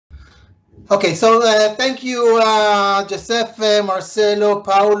Okay, so thank you, Giuseppe, Marcelo,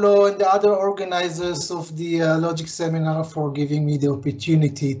 Paolo, and the other organizers of the Logic Seminar for giving me the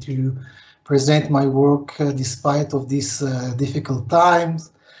opportunity to present my work despite of these difficult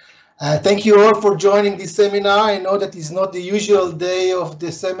times. Thank you all for joining this seminar. I know that it's not the usual day of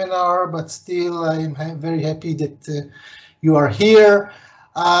the seminar, but still I am very happy that you are here.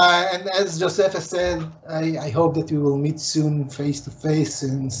 And as Joseph said, I hope that we will meet soon face to face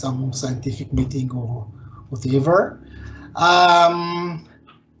in some scientific meeting or whatever. I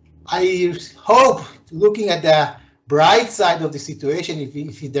hope, looking at the bright side of the situation,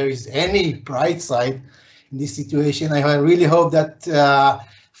 if there is any bright side in this situation, I really hope that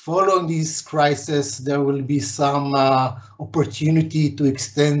following this crisis, there will be some opportunity to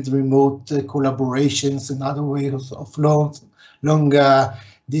extend remote collaborations and other ways of long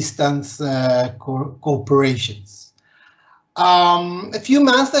distance cooperations. A few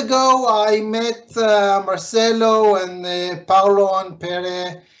months ago, I met Marcelo and Paolo and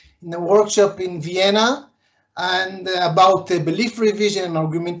Piero in a workshop in Vienna and about belief revision and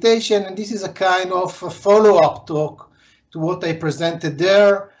argumentation. And this is a kind of a follow-up talk to what I presented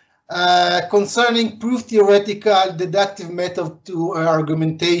there concerning proof-theoretical deductive method to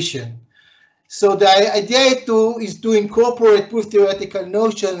argumentation. So the idea is to incorporate proof-theoretical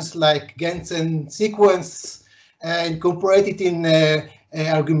notions like Gensen sequence, incorporate it in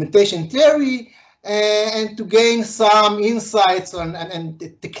argumentation theory, and to gain some insights on and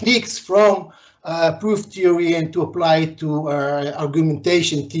techniques from proof theory and to apply it to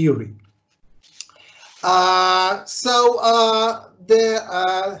argumentation theory.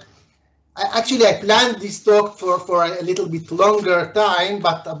 Actually, I planned this talk for a little bit longer time,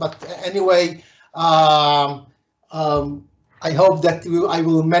 but anyway, I hope that I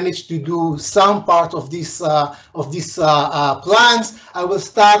will manage to do some part of these plans. I will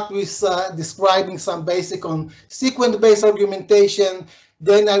start with describing some basic on sequent-based argumentation.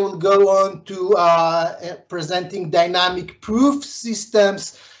 Then I will go on to presenting dynamic proof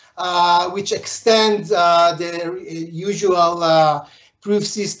systems, which extend the usual proof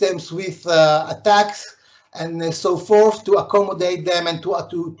systems with attacks and so forth to accommodate them and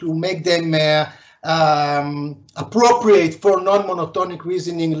to make them appropriate for non-monotonic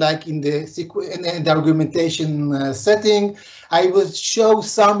reasoning, like in the argumentation setting. I will show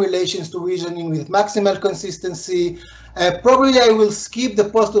some relations to reasoning with maximal consistency. Probably I will skip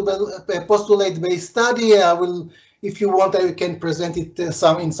the postulate-based study. I will, if you want, I can present it in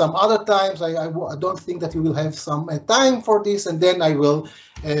some other times. I don't think that we will have some time for this, and then I will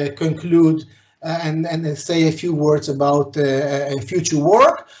conclude and say a few words about future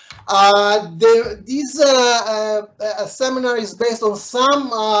work. This seminar is based on some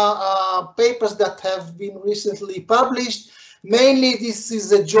papers that have been recently published. Mainly, this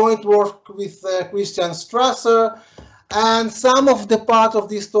is a joint work with Christian Strasser. And some of the part of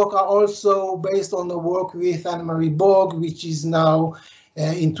this talk are also based on the work with Anne-Marie Bog, which is now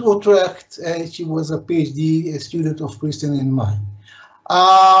in Utrecht. She was a PhD student of Christian and mine.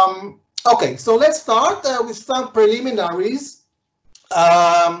 Okay, so let's start with some preliminaries.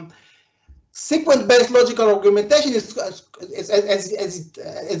 Sequent-based logical argumentation is, as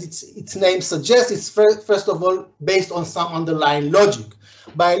its name suggests, it's first of all based on some underlying logic.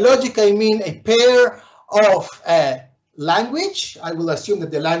 By logic, I mean a pair of language. I will assume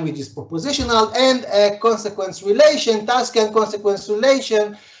that the language is propositional, and a consequence relation, task and consequence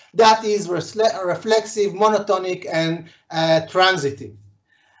relation, that is reflexive, monotonic, and transitive.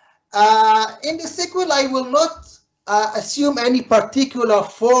 In the sequel, I will not assume any particular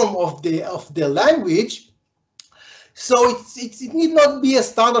form of the language, so it need not be a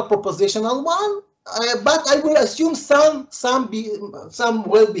standard propositional one. But I will assume some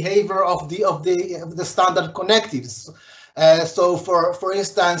well behavior of the standard connectives. So for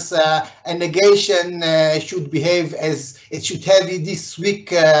instance, a negation should behave as it should have this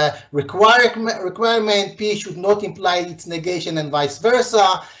weak requirement. P should not imply its negation and vice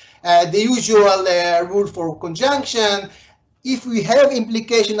versa. The usual rule for conjunction. If we have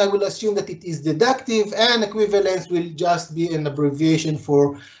implication, I will assume that it is deductive, and equivalence will just be an abbreviation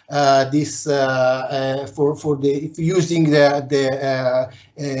for this if using the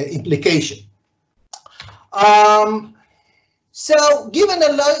implication. So, given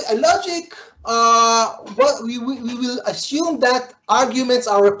a logic, what we will assume that arguments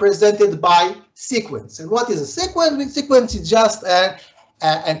are represented by sequence. And what is a sequence? Sequence is just an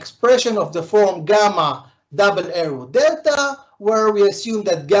expression of the form gamma double arrow delta, where we assume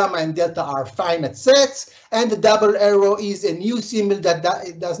that gamma and delta are finite sets, and the double arrow is a new symbol that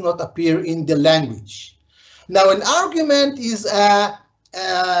it does not appear in the language. Now, an argument is a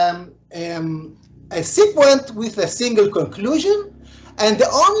a sequent with a single conclusion, and the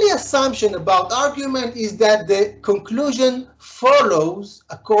only assumption about argument is that the conclusion follows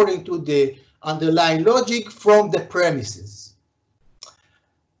according to the underlying logic from the premises.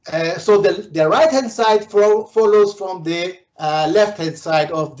 So the right-hand side follows from the left-hand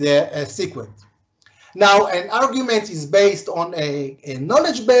side of the sequent. Now, an argument is based on a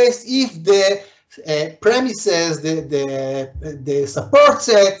knowledge base if the premises, the support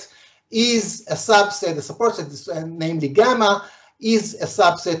set is a subset, the support set is, namely gamma, is a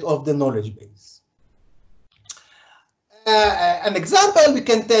subset of the knowledge base. An example we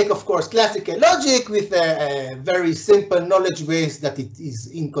can take, of course, classical logic with a very simple knowledge base that it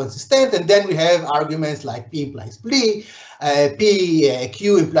is inconsistent, and then we have arguments like P implies P,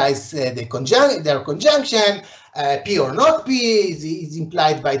 Q implies their conjunction, P or not P is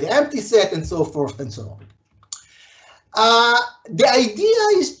implied by the empty set, and so forth and so on. The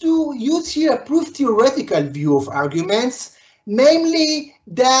idea is to use here a proof-theoretical view of arguments, namely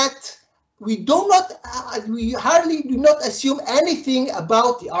that we hardly do not assume anything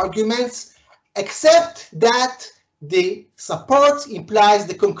about the arguments except that the support implies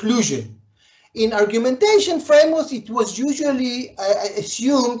the conclusion. In argumentation frameworks, it was usually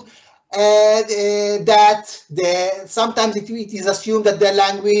assumed that sometimes it is assumed that the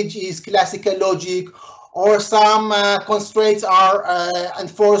language is classical logic, or some constraints are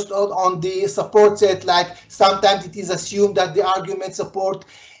enforced on the support set, like sometimes it is assumed that the argument support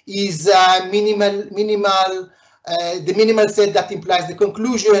is the minimal set that implies the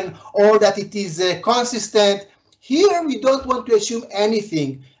conclusion, or that it is consistent. Here we don't want to assume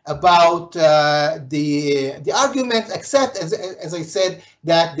anything about the argument, except, as I said,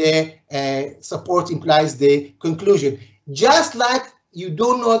 that the support implies the conclusion. Just like you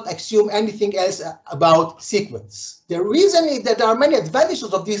do not assume anything else about sequence. The reason is that there are many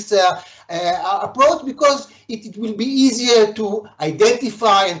advantages of this approach, because it will be easier to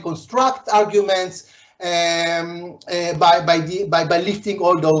identify and construct arguments by lifting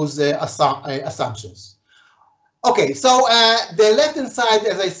all those assumptions. Okay, so the left-hand side,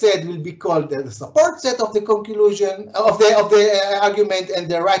 as I said, will be called the support set of the conclusion of the argument, and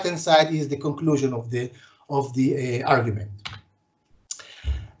the right-hand side is the conclusion of the argument.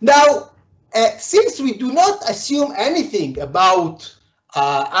 Now, since we do not assume anything about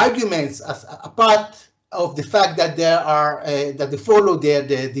arguments as apart of the fact that there are that they follow the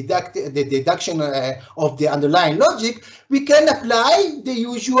deduction of the underlying logic, we can apply the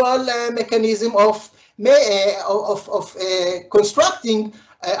usual mechanism of constructing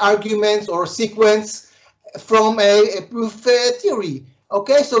arguments or sequence from a proof theory.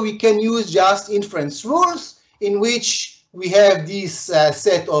 Okay, so we can use just inference rules in which we have this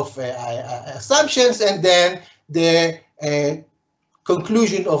set of assumptions, and then the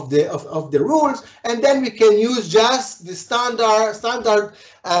conclusion of the rules, and then we can use just the standard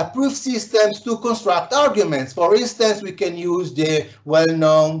proof systems to construct arguments. For instance, we can use the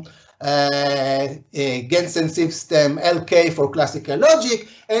well-known Gensen system LK for classical logic,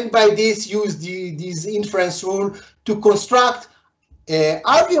 and by this use this inference rule to construct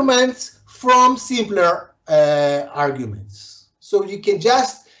arguments from simpler arguments. So you can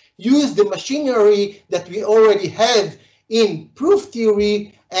just use the machinery that we already have in proof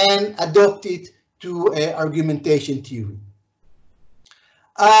theory and adopt it to argumentation theory.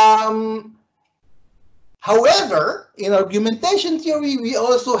 However, in argumentation theory, we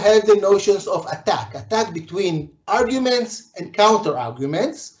also have the notions of attack between arguments and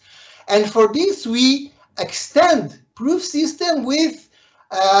counter-arguments. And for this, we extend proof system with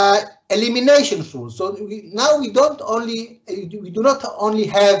elimination rules. So now we do not only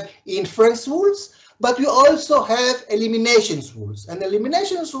have inference rules, but we also have elimination rules. And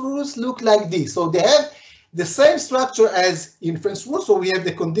elimination rules look like this. So they have the same structure as inference rules. So we have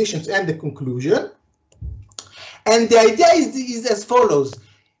the conditions and the conclusion. And the idea is as follows.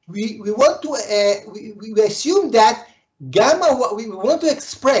 We want to we assume that gamma, we want to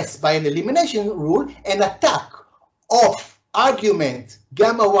express by an elimination rule an attack of argument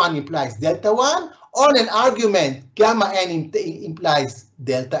gamma 1 implies delta 1 on an argument gamma n implies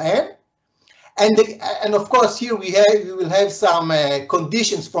delta n. And of course here we will have some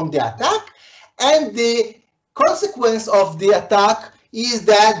conditions from the attack, and the consequence of the attack is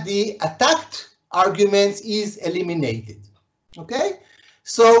that the attacked arguments is eliminated. Okay,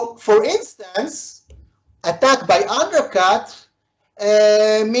 so for instance, attack by undercut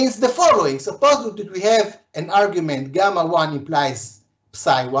means the following. Suppose that we have an argument gamma 1 implies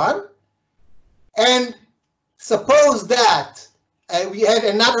psi 1, and suppose that we have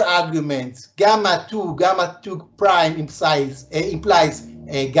another argument, gamma 2 prime implies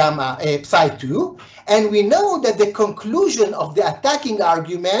gamma psi 2, and we know that the conclusion of the attacking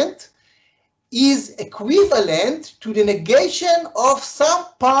argument is equivalent to the negation of some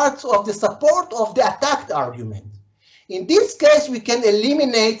parts of the support of the attacked argument. In this case, we can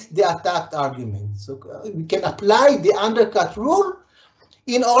eliminate the attacked argument. So we can apply the undercut rule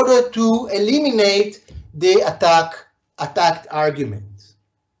in order to eliminate the attacked argument.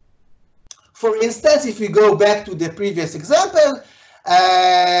 For instance, if we go back to the previous example,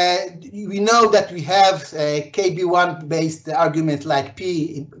 we know that we have a KB1 based argument like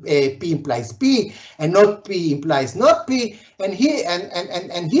P implies P and not P implies not P, and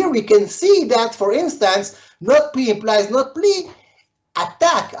here we can see that, for instance, not P implies not P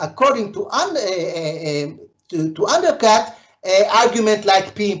attack according to undercut argument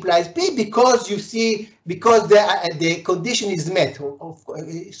like P implies P, because you see, because the condition is met.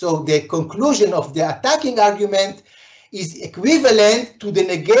 So the conclusion of the attacking argument is equivalent to the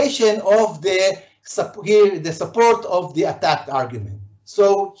negation of the support of the attacked argument.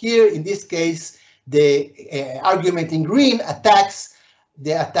 So here in this case, the argument in green attacks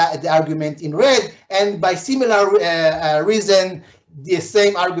the argument in red, and by similar reason, the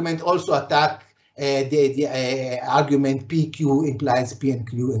same argument also attack the argument PQ implies P and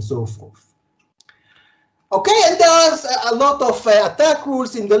Q, and so forth. Okay, and there's a lot of attack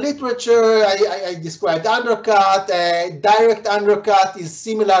rules in the literature. I described undercut. Direct undercut is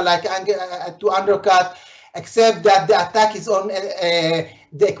similar like to undercut, except that the attack is on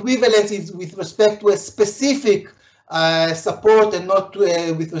the equivalence is with respect to a specific support and not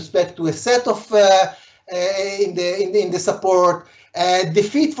with respect to a set of in the support.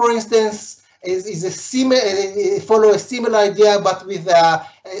 Defeat, for instance, is a similar, follow a similar idea, but with a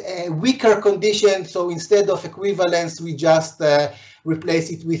weaker condition. So instead of equivalence, we just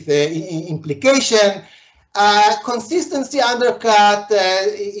replace it with implication. Consistency undercut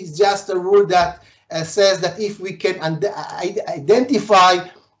is just a rule that says that if we can identify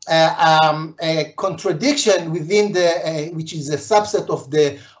a contradiction within the which is a subset of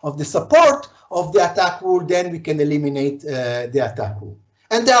the support of the attack rule, then we can eliminate the attack rule.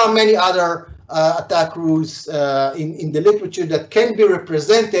 And there are many other attack rules in the literature that can be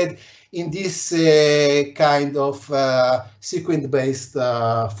represented in this kind of sequent-based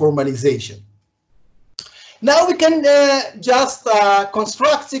formalization. Now we can just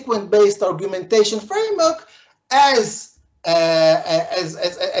construct sequent-based argumentation framework as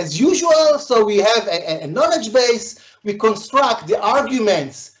usual. So we have a knowledge base. We construct the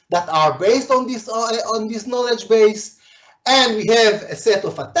arguments that are based on this knowledge base, and we have a set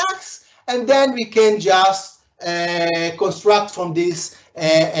of attacks, and then we can just construct from this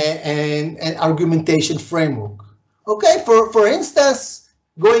an argumentation framework. Okay, for instance,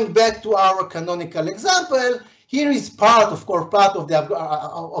 going back to our canonical example, here is part of the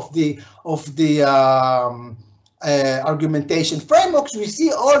argumentation frameworks. We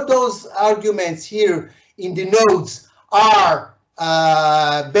see all those arguments here in the nodes are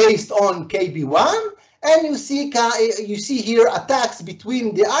based on KB1. And you see here attacks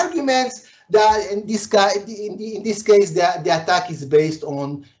between the arguments. That in this case, the attack is based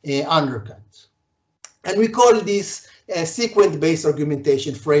on undercut, and we call this a sequent-based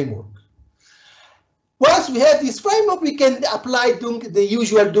argumentation framework. Once we have this framework, we can apply the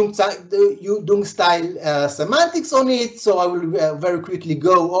usual Dung style semantics on it. So I will very quickly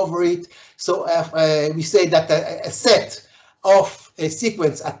go over it. So we say that a set of a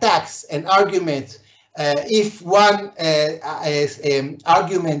sequence attacks an argument if one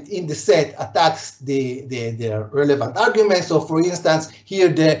argument in the set attacks the relevant argument. So for instance, here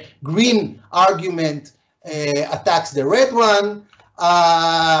the green argument attacks the red one.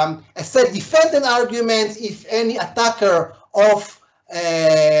 A set defend an argument if any attacker of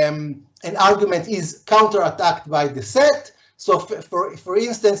an argument is counterattacked by the set. So for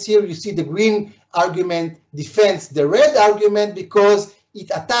instance, here you see the green argument defends the red argument because it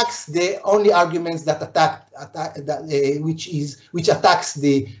attacks the only arguments that which attacks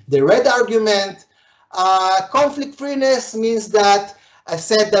the red argument. Conflict freeness means that a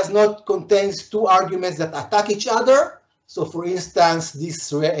set does not contain two arguments that attack each other. So for instance,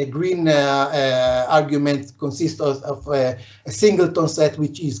 this green argument consists of a singleton set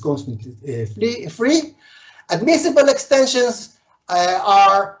which is constantly free. Admissible extensions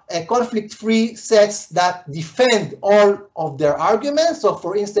are conflict-free sets that defend all of their arguments. So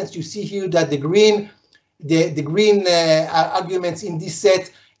for instance, you see here that the green arguments in this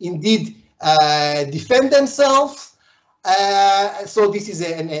set indeed defend themselves. So this is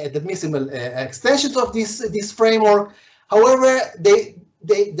an admissible extension of this framework. However,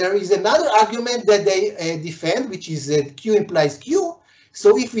 there is another argument that they defend, which is that Q implies Q.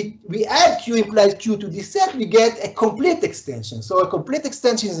 So if we add Q implies Q to this set, we get a complete extension. So a complete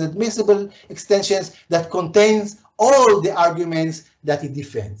extension is an admissible extension that contains all the arguments that it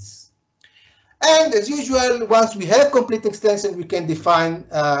defends. And as usual, once we have complete extension, we can define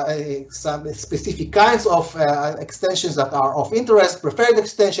some specific kinds of extensions that are of interest. Preferred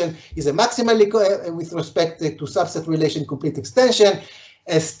extension is a maximally with respect to subset relation complete extension.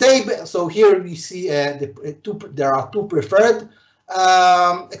 A stable. So here we see there are two preferred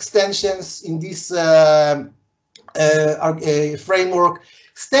extensions in this framework.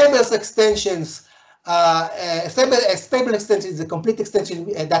 Stable extensions. A stable extension is a complete extension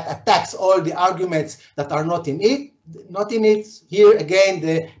that attacks all the arguments that are not in it. Here again,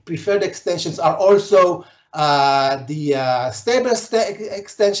 the preferred extensions are also the stable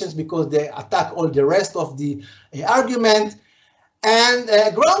extensions because they attack all the rest of the argument. And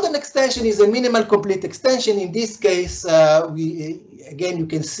grounded extension is a minimal complete extension. In this case, again you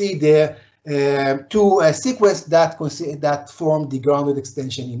can see the two sequences that form the grounded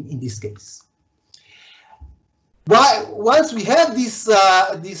extension in this case. Once we have this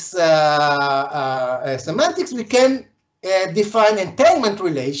semantics, we can define entailment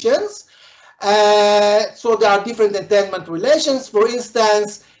relations. So there are different entailment relations. For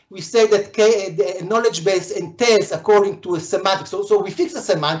instance, we say that the knowledge base entails according to a semantic. So we fix a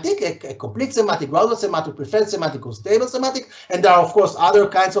semantic, a complete semantic, grounded semantic, preferred semantic, or stable semantic, and there are of course other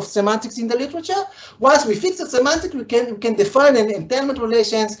kinds of semantics in the literature. Once we fix a semantic, we can define an entailment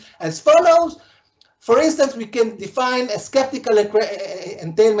relations as follows. For instance, we can define a skeptical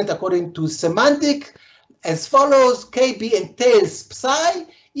entailment according to semantic as follows: KB entails psi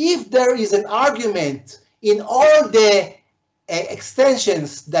if there is an argument in all the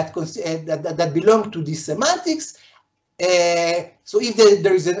extensions that belong to these semantics. So if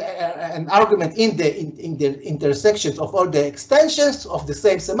there is an argument in the intersections of all the extensions of the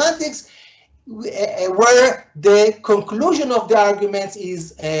same semantics, where the conclusion of the arguments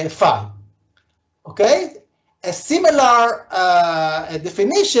is phi. Okay, a similar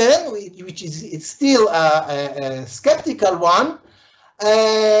definition, which is still a skeptical one,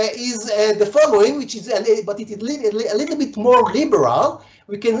 is the following, which is but it is a little bit more liberal.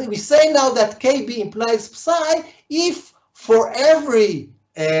 We say now that KB implies psi if for every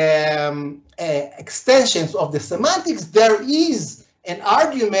extensions of the semantics there is an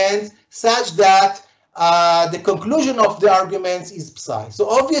argument such that the conclusion of the arguments is psi. So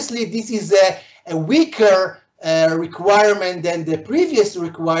obviously this is a weaker requirement than the previous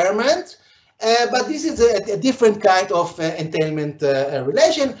requirement. But this is a different kind of entailment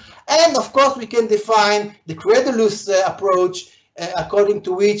relation. And of course, we can define the credulous approach according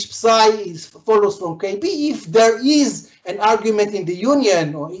to which psi follows from KB if there is an argument in the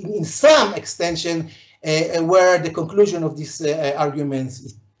union or in some extension where the conclusion of these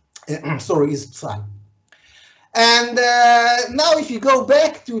arguments is psi. And now, if you go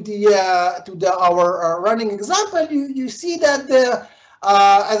back to our running example, you see that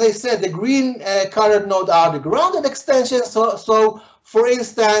as I said, the green colored node are the grounded extensions. So for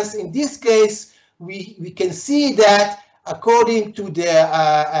instance, in this case, we can see that according to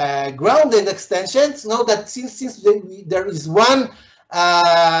the grounded extensions, know that since there is one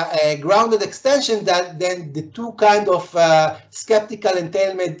grounded extension, that then the two kind of skeptical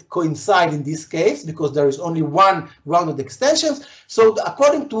entailment coincide in this case because there is only one grounded extension. So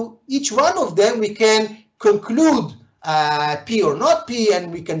according to each one of them, we can conclude P or not P,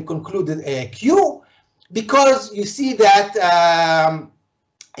 and we can conclude Q, because you see that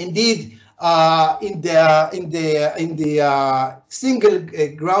indeed in the single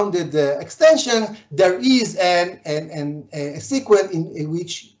grounded extension there is a sequence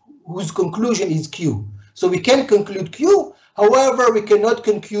whose conclusion is Q. So we can conclude Q. However, we cannot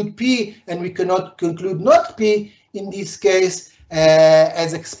conclude P, and we cannot conclude not P in this case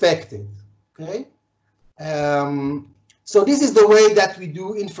as expected. Okay. So this is the way that we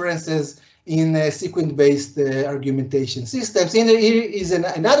do inferences in sequent-based argumentation systems. Here is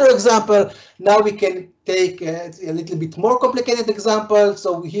another example. Now we can take a little bit more complicated example.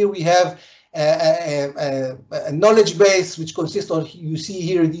 So here we have a knowledge base which consists of, you see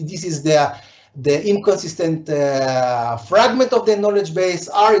here, this is the inconsistent fragment of the knowledge base.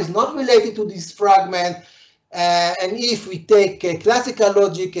 R is not related to this fragment. And if we take classical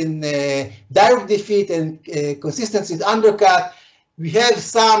logic and direct defeat and consistency is undercut, we have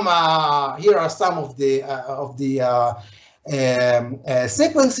some. Here are some of the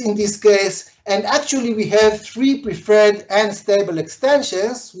sequence in this case, and actually we have three preferred and stable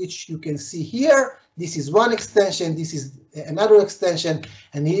extensions, which you can see here. This is one extension, this is another extension,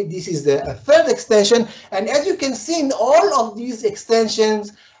 and this is the third extension. And as you can see in all of these extensions,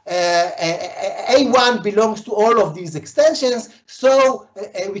 A1 belongs to all of these extensions. So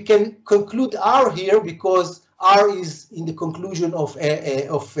we can conclude R here because R is in the conclusion of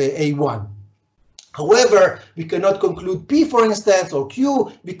A1. However, we cannot conclude P, for instance, or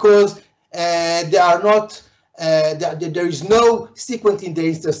Q because there are not there is no sequence in the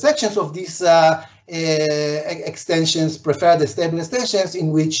intersections of these extensions, preferred stable extensions, in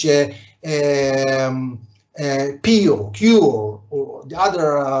which P or Q or the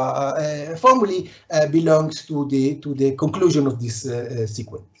other formulae belongs to the conclusion of this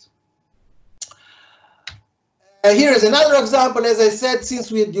sequence. Here is another example. As I said,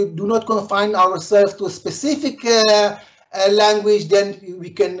 since we do not confine ourselves to a specific language, then we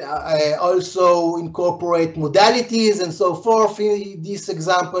can also incorporate modalities and so forth. This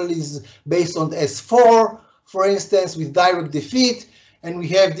example is based on S4, for instance, with direct defeat, and we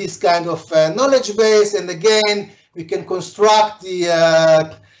have this kind of knowledge base. And again, we can construct the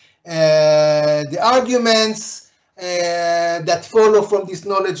arguments that follow from this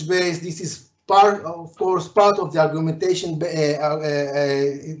knowledge base. This is of course, part of the argumentation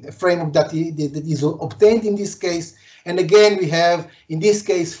framework that is obtained in this case. And again, we have, in this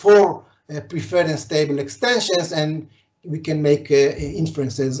case, 4 preferred and stable extensions, and we can make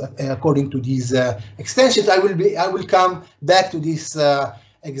inferences according to these extensions. I will come back to this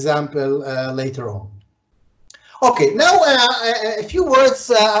example later on. Okay, now a few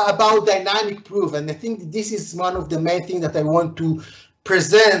words about dynamic proof, and I think this is one of the main things that I want to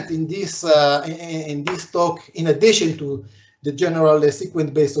present in this talk, in addition to the general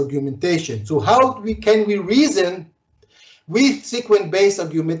sequence-based argumentation. So how can we reason with sequence-based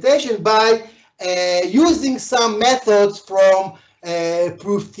argumentation? By using some methods from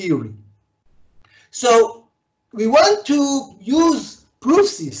proof theory. So we want to use proof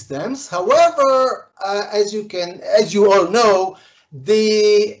systems. However, as you all know,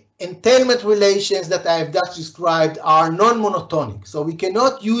 the entailment relations that I have just described are non-monotonic. So we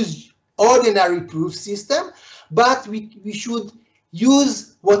cannot use ordinary proof system, but we should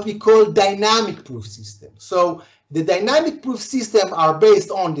use what we call dynamic proof system. So the dynamic proof system are based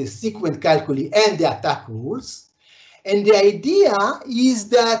on the sequence calculi and the attack rules. And the idea is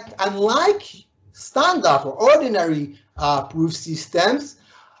that unlike standard or ordinary proof systems,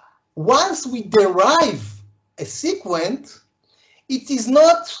 once we derive a sequence, it is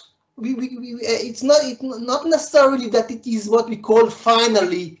not it's not necessarily that it is what we call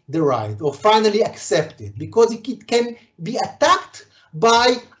finally derived or finally accepted, because it can be attacked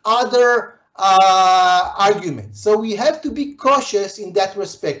by other arguments. So we have to be cautious in that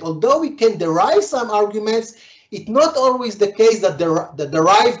respect. Although we can derive some arguments, it's not always the case that the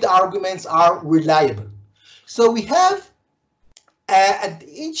derived arguments are reliable. So we have at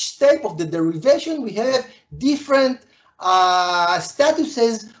each step of the derivation, we have different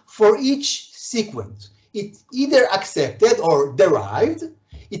statuses for each sequence. It's either accepted or derived.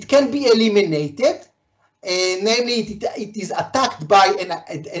 It can be eliminated, namely it is attacked by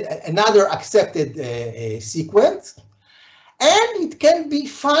another accepted sequence, and it can be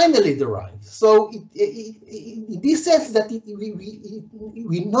finally derived. So in this sense that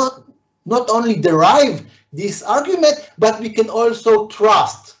we not only derive this argument, but we can also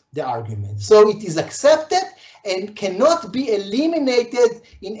trust the argument. So it is accepted and cannot be eliminated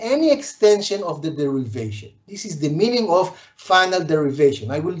in any extension of the derivation. This is the meaning of final derivation.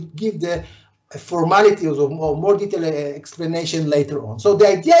 I will give the formalities or more detailed explanation later on. So the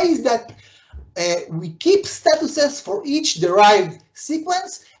idea is that we keep statuses for each derived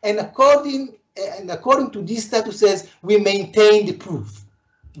sequence, and according to these statuses, we maintain the proof.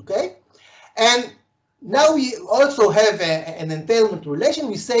 Okay, and now we also have an entailment relation.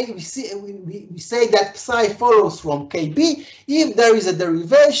 We say that psi follows from KB if there is a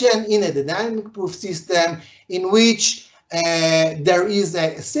derivation in a dynamic proof system in which there is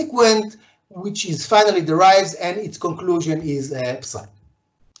a sequence which is finally derived and its conclusion is psi.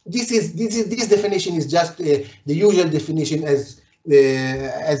 This definition is just the usual definition as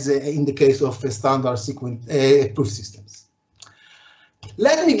in the case of standard sequence proof systems.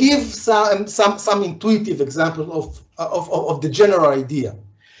 Let me give some intuitive examples of the general idea.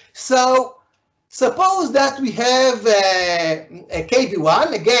 So suppose that we have a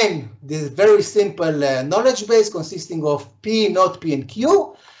KB1, again, this very simple knowledge base consisting of P, not P and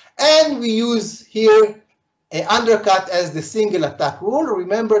Q, and we use here undercut as the single attack rule.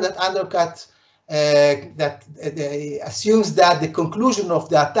 Remember that undercut assumes that the conclusion of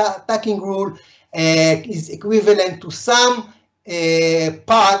the attacking rule is equivalent to some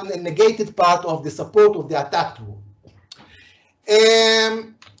part, a negated part of the support of the attack rule.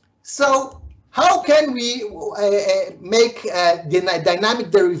 So how can we make the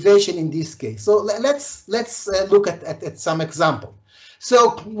dynamic derivation in this case? So let's look at some example.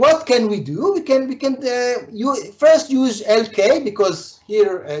 So what can we do? We can first use LK, because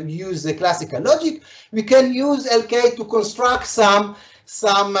here we use the classical logic. We can use LK to construct some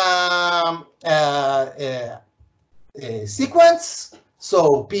sequence.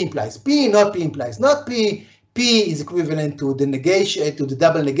 So P implies P, not P implies not P. P is equivalent to the negation, to the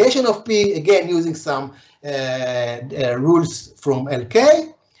double negation of P, again using some rules from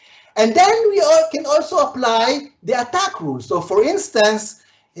LK. And then we can also apply the attack rule. So for instance,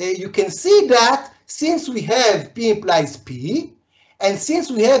 you can see that since we have P implies P, and since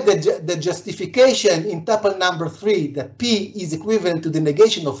we have the justification in tuple number 3 that P is equivalent to the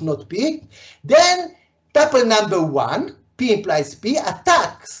negation of not P, then tuple number 1, P implies P,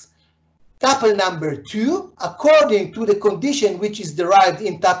 attacks tuple number 2 according to the condition which is derived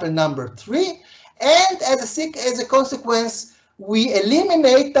in tuple number 3, and as a consequence, we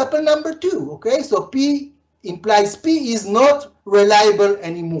eliminate tuple number 2. Okay, so P implies P is not reliable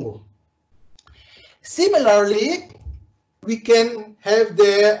anymore. Similarly, we can have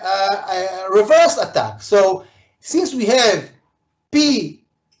the reverse attack. So since we have P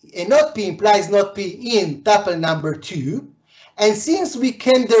and not P implies not P in tuple number 2, and since we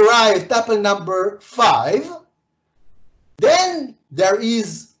can derive tuple number 5, then there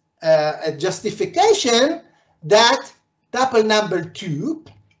is a justification that tuple number 2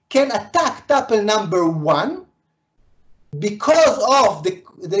 can attack tuple number 1 because of the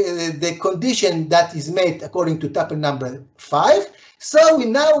condition that is made according to tuple number 5. So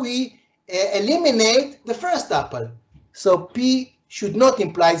we eliminate the first tuple. So P should not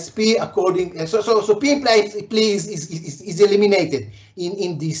implies P according, so P implies P is eliminated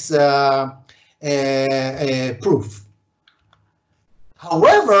in this proof.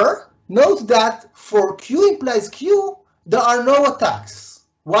 However, note that for Q implies Q, there are no attacks.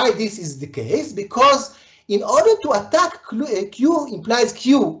 Why this is the case? Because in order to attack Q implies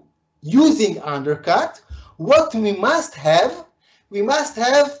Q using undercut, what we must have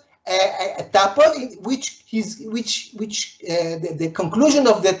a tuple in which the conclusion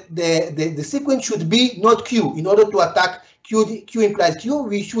of the sequence should be not Q. In order to attack Q implies Q,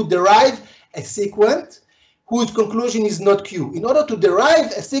 we should derive a sequence whose conclusion is not Q. In order to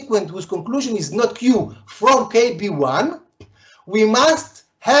derive a sequence whose conclusion is not Q from KB1, we must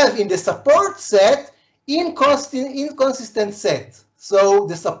have in the support set inconsistent set. So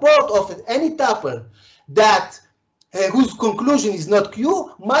the support of any tuple that whose conclusion is not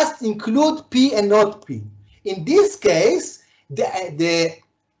Q must include P and not P. In this case,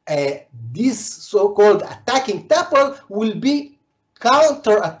 this so-called attacking tuple will be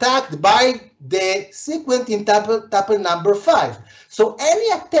counter-attacked by the sequence in tuple number 5. So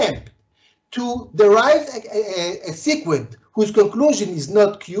any attempt to derive a sequence whose conclusion is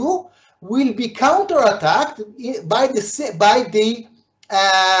not Q will be counter-attacked by the sequence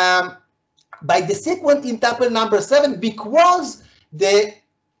in tuple number 7, because the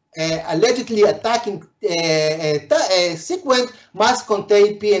allegedly attacking sequence must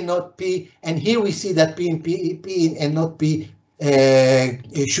contain P and not P, and here we see that P and not P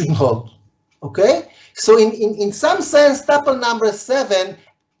shouldn't hold. Okay, so in some sense, tuple number 7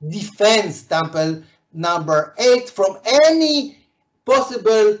 defends tuple number 8 from any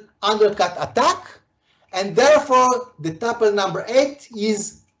possible undercut attack, and therefore the tuple number 8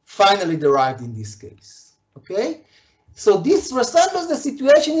 is finally derived in this case. Okay, so this resembles the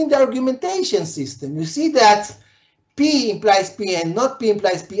situation in the argumentation system. You see that P implies P and not P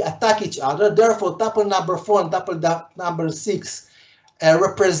implies P attack each other. Therefore, tuple number 4 and tuple number 6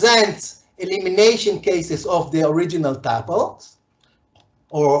 represent elimination cases of the original tuples,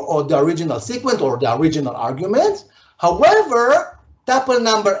 or the original sequence, or the original argument. However, tuple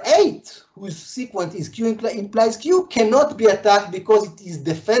number 8, whose sequence is Q implies Q, cannot be attacked because it is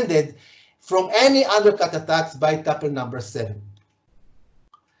defended from any undercut attacks by tuple number 7.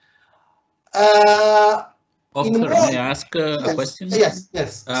 May I ask a question? Yes.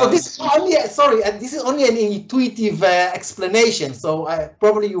 So this is only, this is only an intuitive explanation. So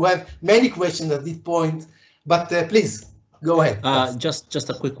probably you have many questions at this point, but please. Go ahead. Just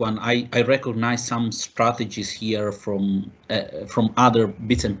a quick one. I recognize some strategies here from other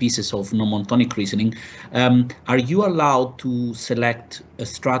bits and pieces of non-monotonic reasoning. Are you allowed to select a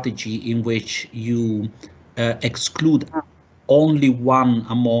strategy in which you exclude only one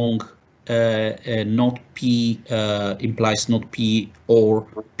among not P implies not P or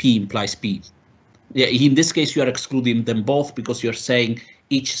P implies P? Yeah, in this case, you are excluding them both because you're saying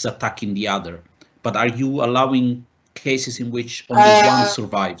each is attacking the other. But are you allowing cases in which only one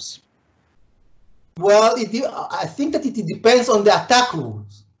survives? Well, I think that it depends on the attack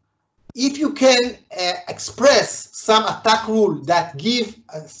rules. If you can express some attack rule that give,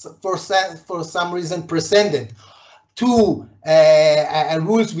 for some reason, precedent to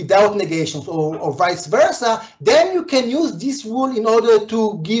rules without negations or vice versa, then you can use this rule in order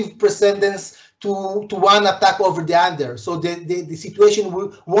to give precedence to one attack over the other. So the situation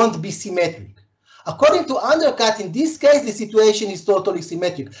won't be symmetric. According to undercut, in this case, the situation is totally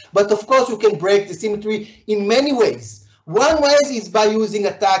symmetric. But of course, you can break the symmetry in many ways. One way is by using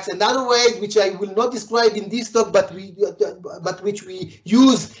attacks. Another way, which I will not describe in this talk, but which we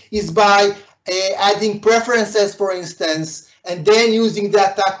use, is by adding preferences, for instance, and then using the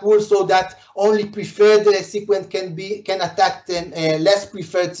attack rule so that only preferred sequence can attack less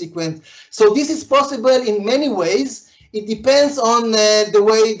preferred sequence. So this is possible in many ways. It depends on the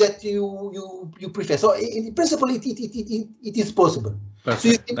way that you prefer. So in principle, it is possible. Perfect. So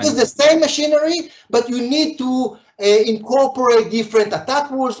you use the same machinery, but you need to incorporate different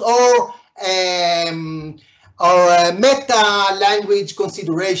attack rules or meta language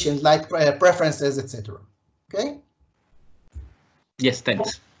considerations like preferences, etc. Okay. Yes,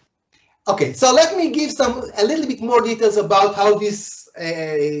 thanks. Okay, so let me give a little bit more details about how this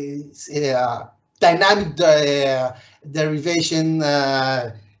dynamic derivation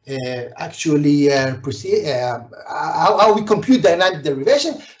actually proceed, how we compute dynamic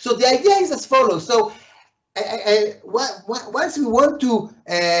derivation. So the idea is as follows. So once we want to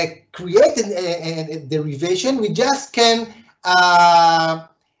create a derivation, we just can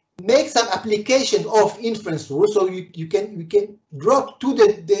make some application of inference rules. So you can drop to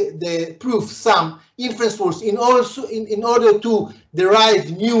the proof some inference rules in order to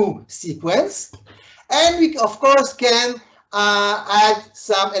derive new sequence. And we, of course, can add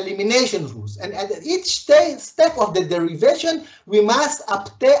some elimination rules. And at each step of the derivation, we must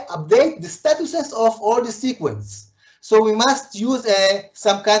update the statuses of all the sequence. So we must use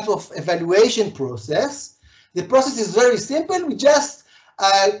some kind of evaluation process. The process is very simple. We just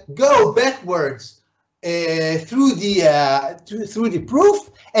go backwards through the proof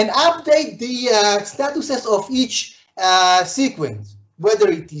and update the statuses of each sequence, whether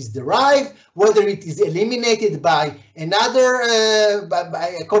it is derived, whether it is eliminated by another,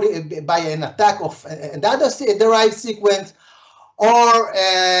 by an attack of another derived sequence, or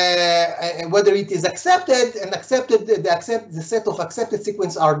whether it is accepted, and the set of accepted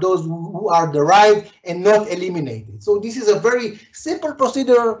sequences are those who are derived and not eliminated. So this is a very simple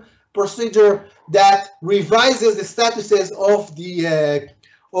procedure that revises the statuses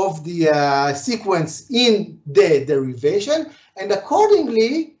of the sequence in the derivation, and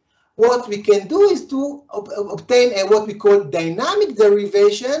accordingly, what we can do is to obtain what we call dynamic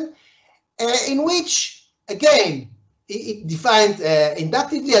derivation, in which, again, it defined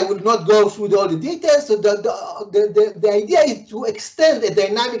inductively. I will not go through all the details. So the idea is to extend a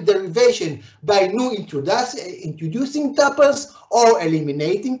dynamic derivation by new introducing tuples or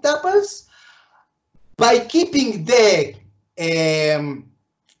eliminating tuples, by keeping the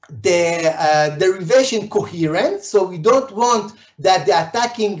derivation coherent. So we don't want that the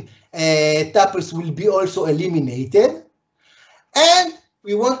attacking tuples will be also eliminated, and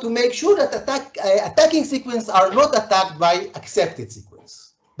we want to make sure that attacking sequences are not attacked by accepted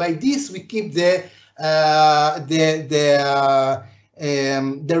sequence. By this, we keep the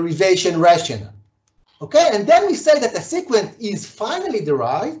derivation rational. Okay, and then we say that a sequence is finally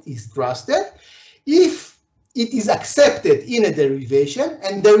derived, is trusted, if it is accepted in a derivation,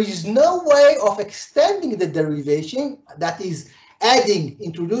 and there is no way of extending the derivation, that is adding,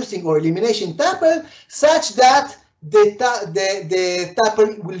 introducing, or elimination tuple, such that the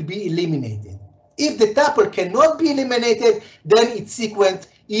tuple will be eliminated. If the tuple cannot be eliminated, then its sequence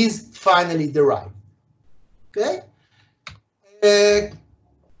is finally derived. Okay?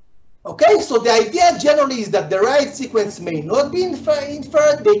 Okay, so the idea generally is that derived sequence may not be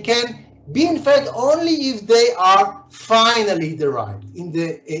inferred. They can be inferred only if they are finally derived in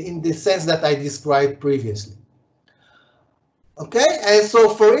the sense that I described previously. Okay, and so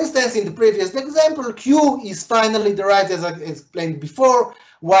for instance, in the previous example, Q is finally derived, as I explained before,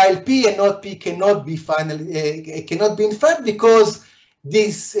 while P and not P cannot be inferred because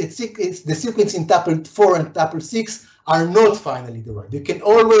the sequence in tuple 4 and tuple 6 are not finally derived. You can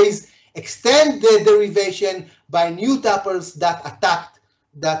always extend the derivation by new tuples that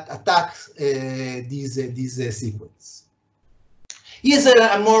attacks these sequence. Here's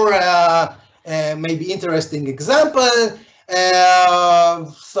a more maybe interesting example.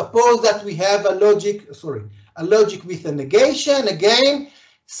 suppose that we have a logic with a negation. Again,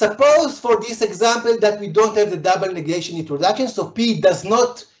 suppose for this example that we don't have the double negation introduction, so P does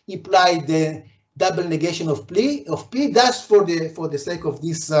not imply the double negation of P. That's for the sake of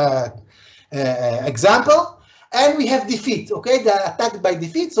this example. And we have defeat, okay, the attack by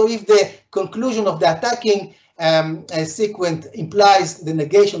defeat. So if the conclusion of the attacking sequence implies the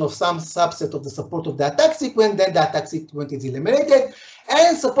negation of some subset of the support of the attack sequence, then the attack sequence is eliminated.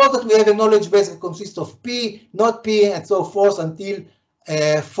 And suppose that we have a knowledge base that consists of P, not P, and so forth until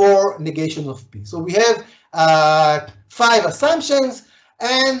 4 negation of P. So we have 5 assumptions,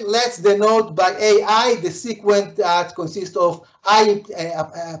 and let's denote by AI the sequence that consists of I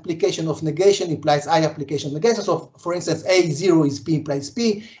application of negation implies I application of negation. So for instance, A0 is P implies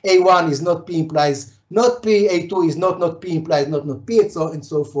P, A1 is not P implies not P, A2 is not P implies not P, and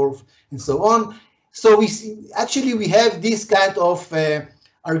so forth and so on. So we have this kind of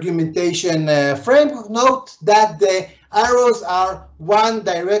argumentation framework. Note that the arrows are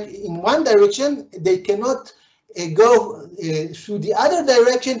in one direction. They cannot go through the other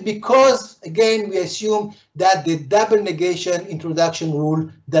direction because, again, we assume that the double negation introduction rule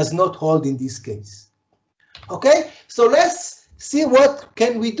does not hold in this case. Okay, so let's see what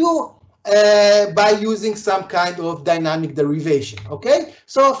can we do by using some kind of dynamic derivation. Okay,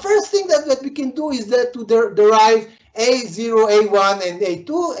 so first thing that we can do is that to derive A0, A1, and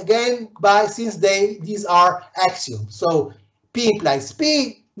A2 again since these are axioms. So P implies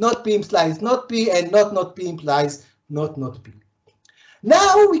P, not P implies not P, and not P implies not P.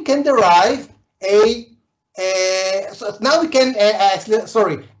 Now we can derive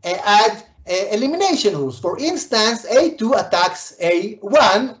add elimination rules. For instance, A2 attacks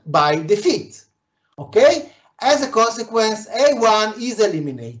A1 by defeat. Okay, as a consequence, A1 is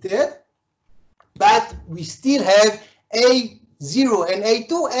eliminated, but we still have A0 and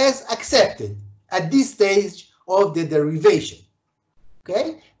A2 as accepted at this stage of the derivation.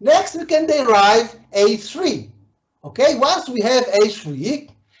 Okay, next we can derive A3. Okay, once we have A3,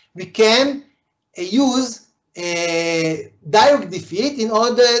 we can use direct defeat in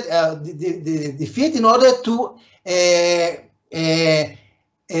order to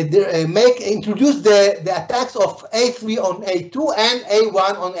introduce the attacks of A3 on A2 and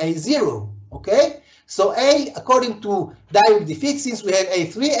A1 on A0. Okay, so according to direct defeat, since we have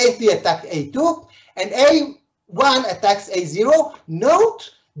A3 attack A2 and A1 attacks A0.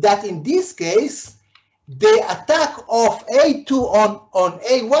 Note that in this case the attack of A2 on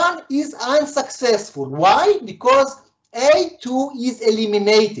A1 is unsuccessful. Why? Because A2 is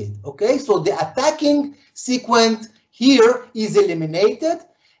eliminated. Okay, so the attacking sequence here is eliminated.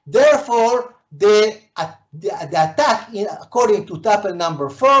 Therefore, the attack according to tuple number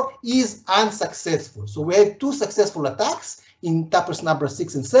 4 is unsuccessful. So we have 2 successful attacks in tuples number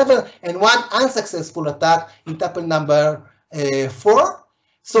 6 and 7, and 1 unsuccessful attack in tuple number 4.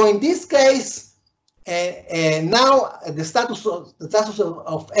 So in this case, now the status of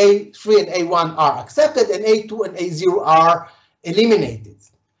A3 and A1 are accepted, and A2 and A0 are eliminated.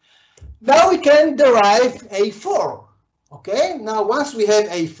 Now we can derive A4. Okay, now once we have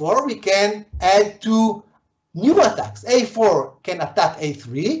A4, we can add 2 new attacks. A4 can attack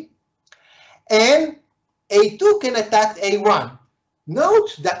A3, and A2 can attack A1.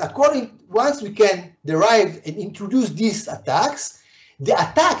 Note that once we can derive and introduce these attacks, the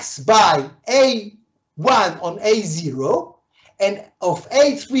attacks by A1 on A0 and of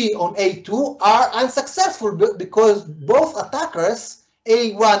A3 on A2 are unsuccessful because both attackers,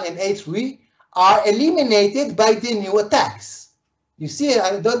 A1 and A3, are eliminated by the new attacks. You see,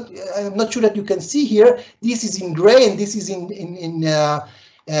 I'm not sure that you can see here. This is in gray and this is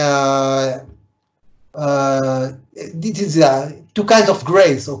this is 2 kinds of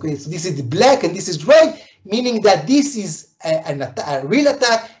grays. Okay, so this is the black and this is gray, meaning that this is a real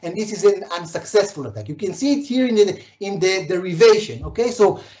attack and this is an unsuccessful attack. You can see it here in the derivation. Okay,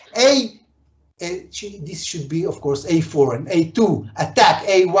 so this should be, of course, A4 and A2 attack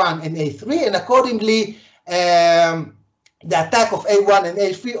A1 and A3, and accordingly, the attack of A1 and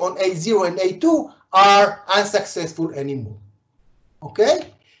A3 on A0 and A2 are unsuccessful anymore.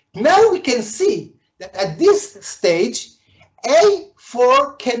 Okay, now we can see that at this stage,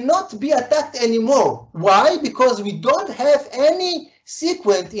 A4 cannot be attacked anymore. Why? Because we don't have any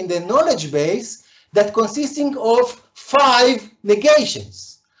sequence in the knowledge base that consisting of 5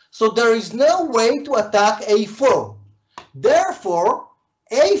 negations. So there is no way to attack A4. Therefore,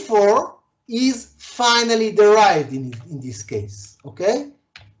 A4 is finally derived in this case. Okay?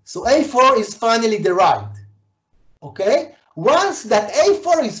 So A4 is finally derived. Okay? Once that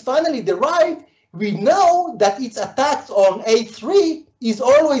A4 is finally derived, we know that its attacks on A3 is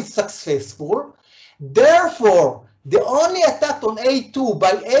always successful. Therefore, the only attack on A2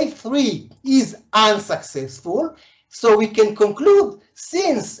 by A3 is unsuccessful. So we can conclude,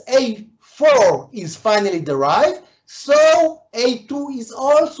 since A4 is finally derived, so A2 is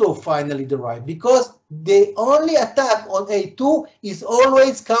also finally derived, because the only attack on A2 is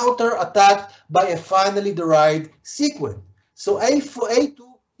always counter-attacked by a finally derived sequent. So A2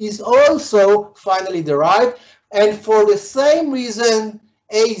 is also finally derived, and for the same reason,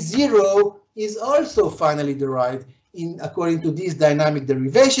 A0 is also finally derived according to this dynamic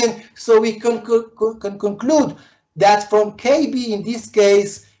derivation. So we can conclude that from KB, in this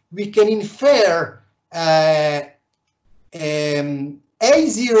case, we can infer A0,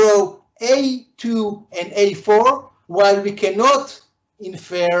 A2, and A4, while we cannot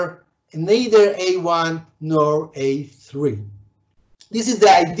infer neither A1 nor A3. This is the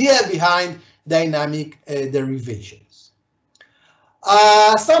idea behind dynamic derivations.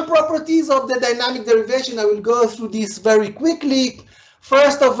 Some properties of the dynamic derivation, I will go through this very quickly.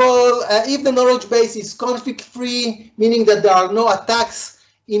 First of all, if the knowledge base is conflict-free, meaning that there are no attacks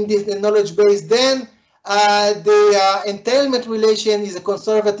in this knowledge base, then the entailment relation is a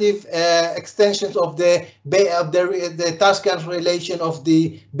conservative extension of the Tarskian relation of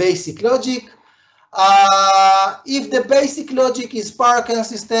the basic logic. If the basic logic is power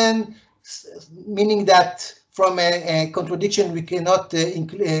consistent, meaning that from a contradiction we cannot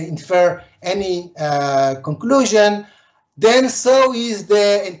infer any conclusion, then so is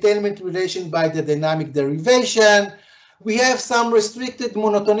the entailment relation by the dynamic derivation. We have some restricted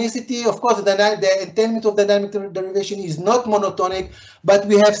monotonicity. Of course, the entailment of dynamic derivation is not monotonic, but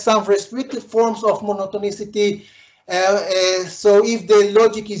we have some restricted forms of monotonicity. So if the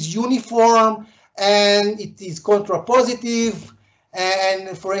logic is uniform and it is contrapositive,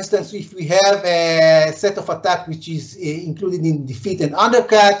 and for instance, if we have a set of attack which is included in defeat and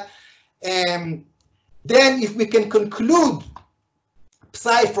undercut, then if we can conclude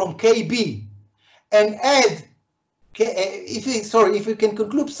psi from KB and add, if we can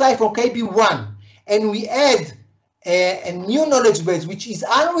conclude psi from KB1 and we add a new knowledge base which is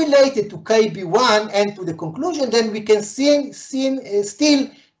unrelated to KB1 and to the conclusion, then we can still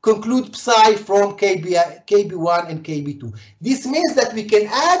conclude psi from KB1 and KB2. This means that we can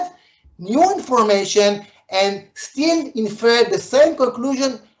add new information and still infer the same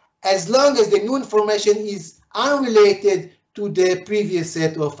conclusion as long as the new information is unrelated to the previous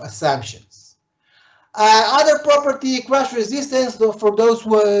set of assumptions. Other property, crash resistance, for those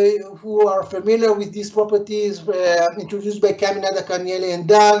who are familiar with these properties, introduced by Caminada, Carnielli, and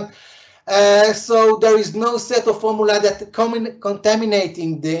Dahl. So there is no set of formula that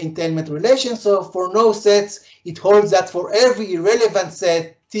contaminating the entailment relation. So for no sets, it holds that for every irrelevant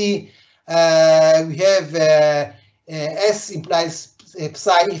set T, we have S implies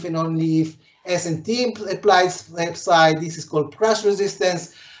psi if and only if S and T implies psi. This is called crash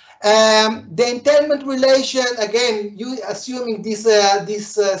resistance. The entailment relation, again, assuming this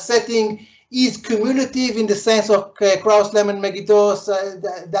setting is cumulative in the sense of Krauss-Lehmann-Megiddo,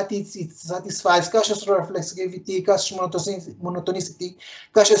 that it satisfies cautious reflexivity, cautious monotonicity,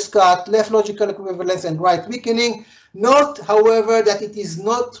 cautious cut, left logical equivalence, and right weakening. Note, however, that it is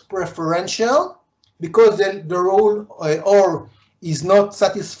not preferential, because then the rule or is not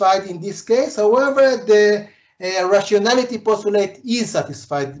satisfied in this case. However, the rationality postulate is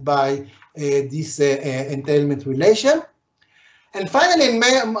satisfied by this entailment relation. And finally,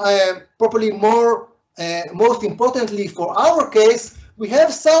 probably most importantly for our case, we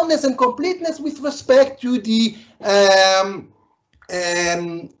have soundness and completeness with respect to the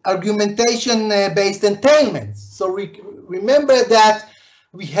argumentation-based entailments. So remember that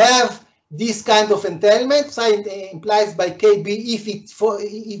we have this kind of entailment. Psi implies by KB if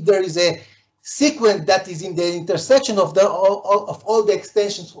there is a sequence that is in the intersection of all the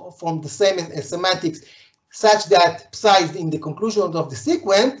extensions from the same semantics, such that psi is in the conclusion of the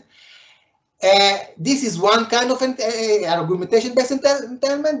sequence. This is one kind of argumentation-based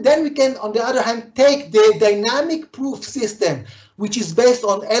entailment. Then we can, on the other hand, take the dynamic proof system, which is based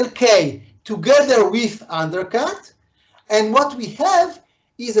on LK, together with undercut. And what we have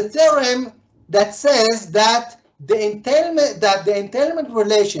is a theorem that says that the entailment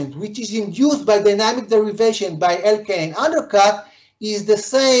relation, which is induced by dynamic derivation by LK and undercut, is the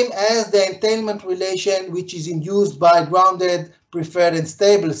same as the entailment relation which is induced by grounded, preferred, and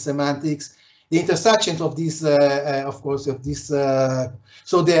stable semantics. The intersections of this, of course, of this,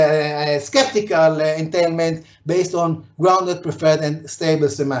 so the skeptical entailment based on grounded, preferred, and stable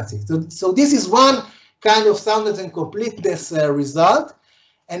semantics. So this is one kind of soundness and completeness result.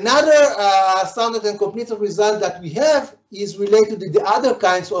 Another soundness and completeness result that we have is related to the other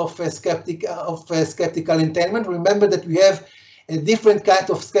kinds of skeptical entailment. Remember that we have a different kind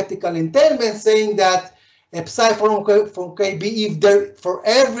of skeptical entailment, saying that psi from KB, if there for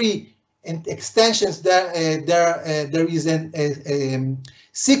every extensions there is a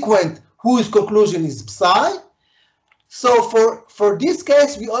sequent whose conclusion is psi. So for this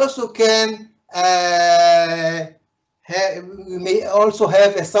case, we also can we may also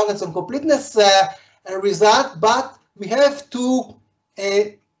have a soundness and completeness result, but we have to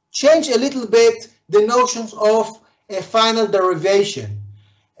change a little bit the notions of a final derivation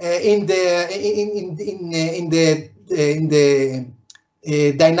in the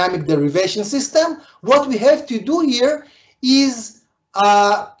dynamic derivation system. What we have to do here is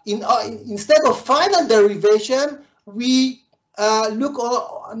instead of final derivation, we look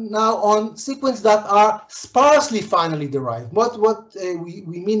now on sequences that are sparsely finally derived. What we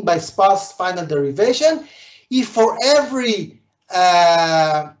mean by sparse final derivation? If for every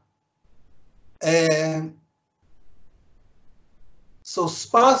so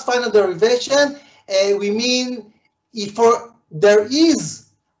sparse final derivation, we mean if there is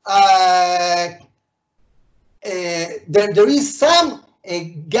there is some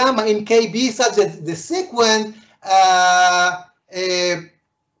gamma in KB such that the sequence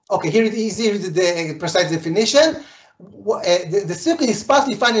okay, here it is. Here is the precise definition. The sequence is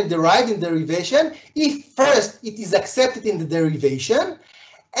sparsely finally derived in derivation if first it is accepted in the derivation,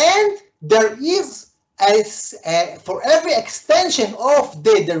 and there is for every extension of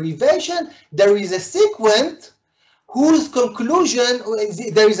the derivation there is a sequence whose conclusion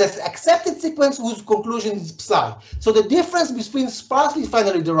there is an accepted sequence whose conclusion is psi. So the difference between sparsely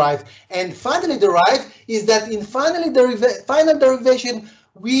finally derived and finally derived is that in final derivation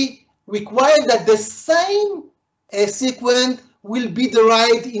we require that the same sequence will be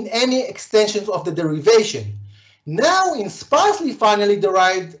derived in any extensions of the derivation. Now in sparsely finally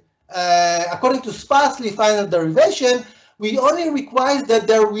derived, according to sparsely final derivation, we only require that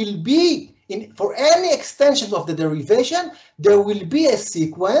there will be for any extension of the derivation, there will be a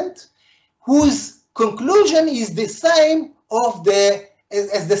sequence whose conclusion is the same as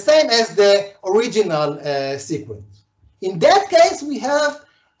the original sequence. In that case, we have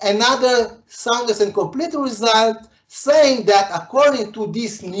another soundness and complete result saying that according to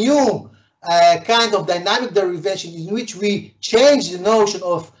this new kind of dynamic derivation in which we change the notion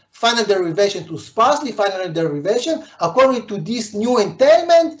of final derivation to sparsely final derivation, according to this new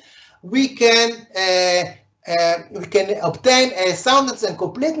entailment, we can obtain a soundness and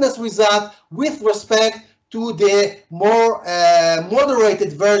completeness result with respect to the more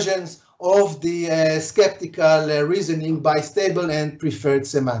moderated versions of the skeptical reasoning by stable and preferred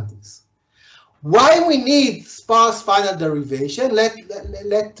semantics. Why we need sparse final derivation?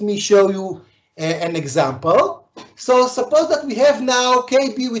 Let me show you an example. So suppose that we have now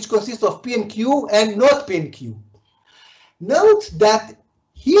KB, which consists of P and Q and not P and Q. Note that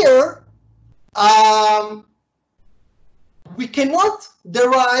here we cannot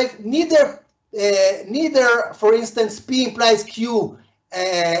derive neither, for instance, P implies Q,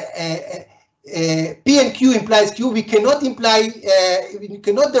 P and Q implies Q. We cannot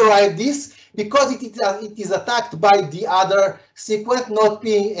derive this because it is attacked by the other sequence, not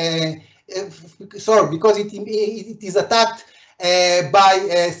P. Sorry, because it is attacked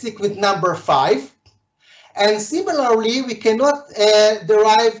by sequence number 5, and similarly we cannot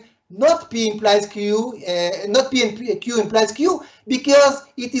derive not P implies Q, not P and Q implies Q, because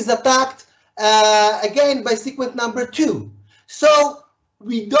it is attacked again by sequence number 2. So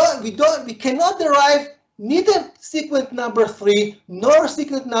we cannot derive neither sequence number 3 nor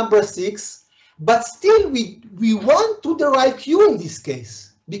sequence number 6, but still we want to derive Q in this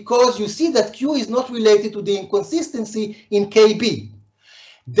case, because you see that Q is not related to the inconsistency in KB.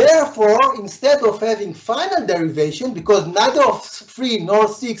 Therefore, instead of having final derivation, because neither of 3 nor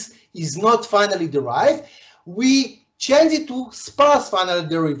 6 is not finally derived, we change it to sparse final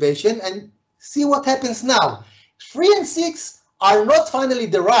derivation and see what happens now. 3 and 6 are not finally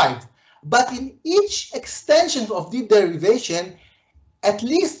derived, but in each extension of the derivation, at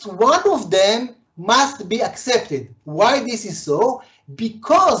least one of them must be accepted. Why this is so?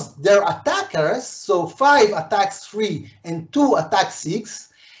 Because their attackers, so 5 attacks 3 and 2 attacks 6,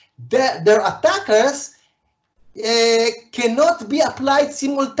 their attackers cannot be applied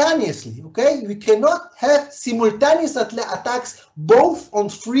simultaneously. Okay, we cannot have simultaneous attacks both on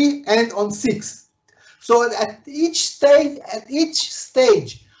 3 and on 6. So at each stage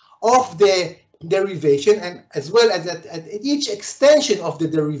of the derivation, and as well as at each extension of the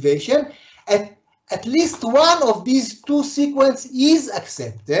derivation, at least one of these two sequences is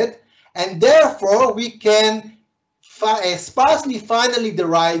accepted, and therefore we can sparsely finally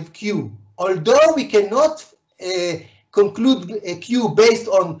derive Q. Although we cannot conclude a Q based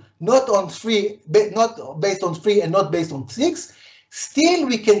on not based on 3 and not based on 6, still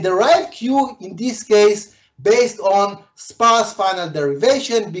we can derive Q in this case based on sparse final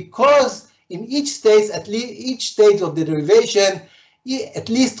derivation, because in each stage of the derivation, at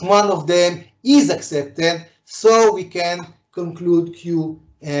least one of them is accepted, so we can conclude Q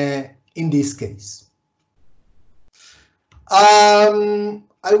in this case.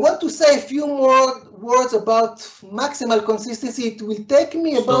 I want to say a few more words about maximal consistency. It will take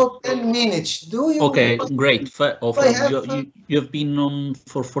me about 10 minutes. Do you? Okay, great. You have been on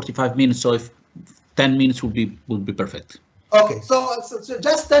for 45 minutes, so if 10 minutes would be perfect. Okay, so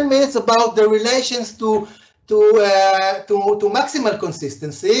just 10 minutes about the relations to maximal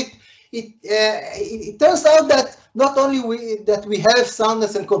consistency. It turns out that not only we have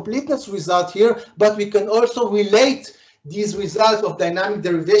soundness and completeness result here, but we can also relate these results of dynamic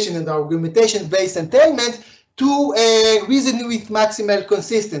derivation and argumentation-based entailment to reasoning with maximal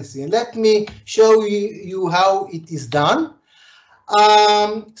consistency. And let me show you how it is done.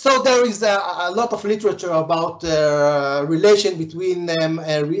 So there is a lot of literature about relation between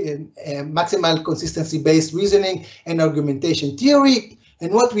maximal consistency-based reasoning and argumentation theory.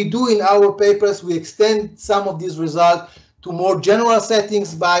 And what we do in our papers, we extend some of these results to more general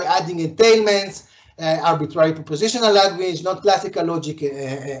settings by adding entailments, arbitrary propositional language, non-classical logic,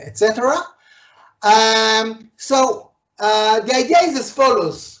 etc. So the idea is as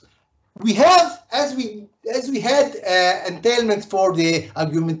follows: we have, as we had entailment for the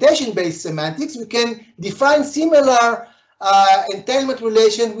argumentation-based semantics, we can define similar entailment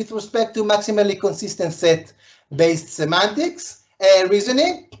relation with respect to maximally consistent set-based semantics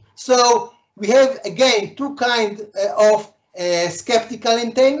reasoning. So we have again two kinds of skeptical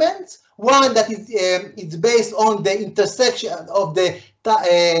entailments. One that is it's based on the intersection of the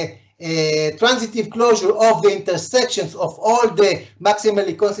transitive closure of the intersections of all the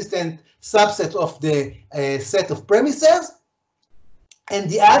maximally consistent subsets of the set of premises, and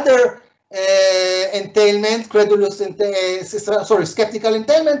the other entailment, skeptical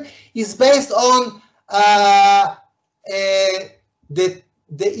entailment, is based on the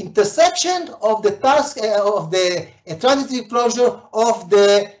intersection of the task of the transitive closure of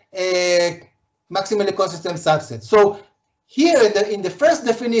the maximally consistent subset. So here in the first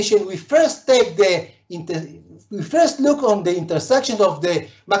definition, we first take we first look on the intersection of the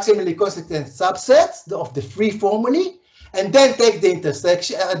maximally consistent subsets of the free formulae, and then take the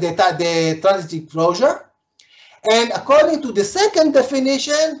intersection, the transitive closure. And according to the second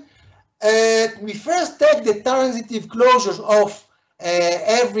definition, we first take the transitive closures of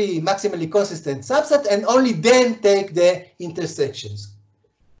every maximally consistent subset, and only then take the intersections.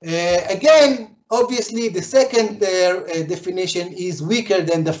 Again, obviously, the second definition is weaker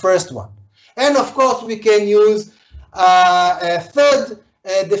than the first one. And of course, we can use a third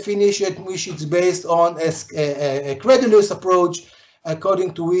definition, which is based on a credulous approach,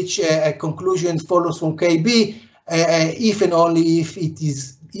 according to which a conclusion follows from KB if and only if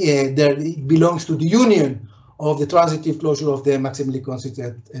it belongs to the union of the transitive closure of the maximally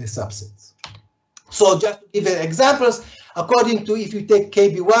consistent subsets. So just to give examples, according to, if you take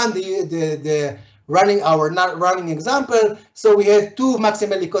KB1, the running example, so we have two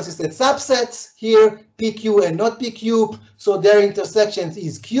maximally consistent subsets here, PQ and not PQ, so their intersections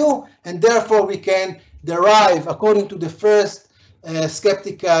is Q, and therefore we can derive, according to the first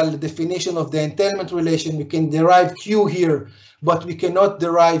skeptical definition of the entailment relation, we can derive Q here, but we cannot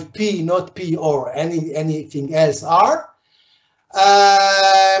derive P, not P, or anything else R.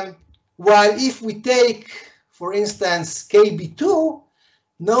 While if we take, for instance, KB2,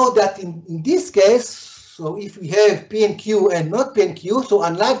 know that in this case, so if we have P and Q and not P and Q, so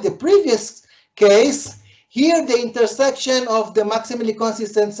unlike the previous case, here the intersection of the maximally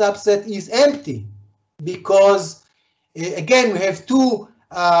consistent subset is empty, because again we have two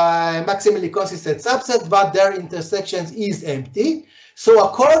maximally consistent subsets, but their intersections is empty. So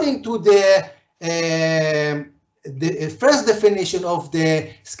according to the first definition of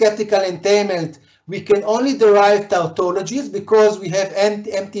the skeptical entailment, we can only derive tautologies because we have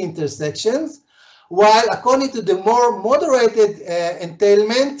empty intersections, while according to the more moderated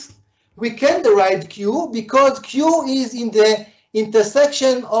entailment, we can derive Q because Q is in the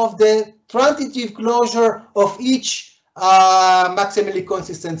intersection of the transitive closure of each maximally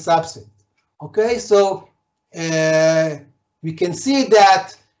consistent subset. Okay, so we can see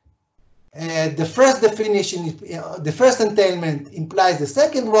that the first definition, the first entailment implies the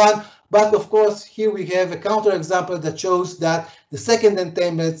second one, But of course, here we have a counterexample that shows that the second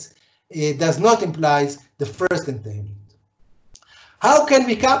entailment does not imply the first entailment. How can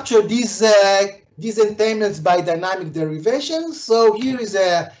we capture these entailments by dynamic derivation? So here is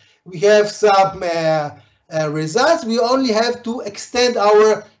we have some results. We only have to extend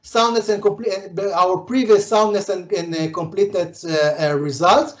our soundness and our previous soundness and completeness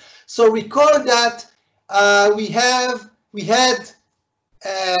results. So recall that we had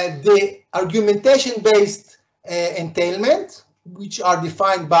the argumentation-based entailment, which are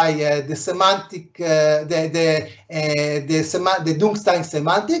defined by the semantic, the Dunstein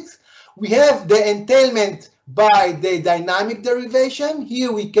semantics. We have the entailment by the dynamic derivation.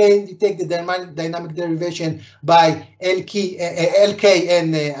 Here we take the dynamic derivation by LK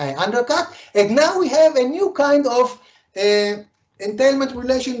and undercut. And now we have a new kind of entailment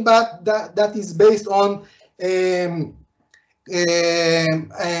relation, but that is based on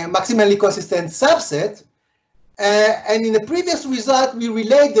maximally consistent subset. And in the previous result, we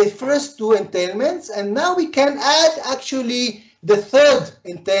relate the first two entailments, and now we can add actually the third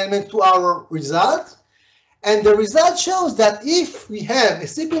entailment to our result. And the result shows that if we have a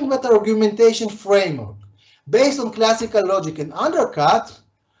sequent meta argumentation framework based on classical logic and undercut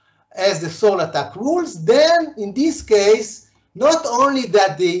as the sole attack rules, then in this case, not only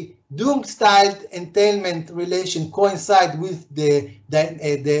that the Dunstein entailment relation coincide with the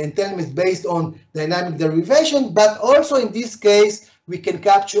entailment based on dynamic derivation, but also in this case, we can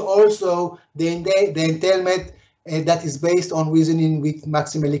capture also the entailment that is based on reasoning with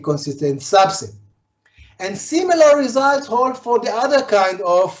maximally consistent subset. And similar results hold for the other kind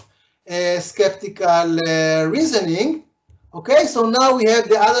of skeptical reasoning. Okay, so now we have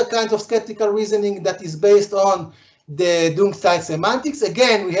the other kind of skeptical reasoning that is based on the Dunstein semantics.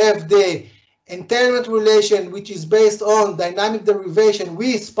 Again, we have the entailment relation, which is based on dynamic derivation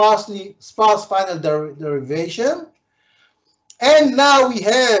with sparse final derivation. And now we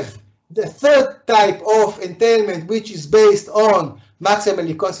have the third type of entailment, which is based on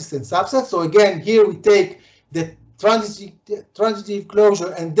maximally consistent subset. So again, here we take the transitive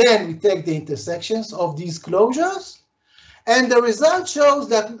closure, and then we take the intersections of these closures. And the result shows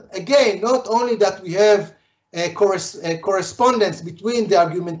that, again, not only that we have a correspondence between the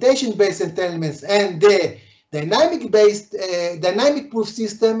argumentation-based entailments and the dynamic proof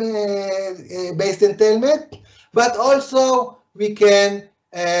system based entailment, but also we can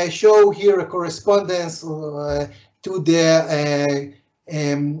show here a correspondence to the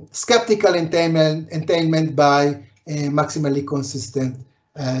skeptical entailment by maximally consistent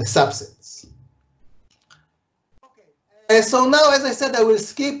subsets. So now, as I said, I will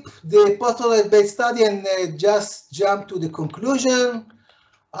skip the postulate-based study and just jump to the conclusion.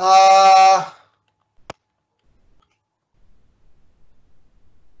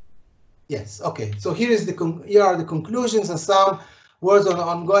 Yes, okay. So here are the conclusions and some words on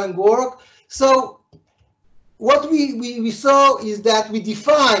ongoing work. So what we saw is that we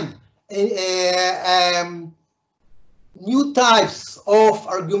defined new types of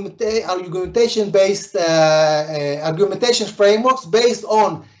argumentation-based argumentation frameworks based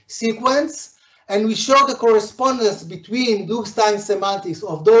on sequence, and we show the correspondence between Dunstein semantics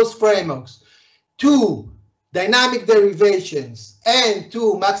of those frameworks to dynamic derivations and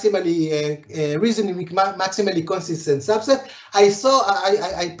to maximally reasoning with maximally consistent subset. I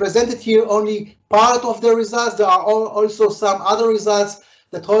presented here only part of the results. There are also some other results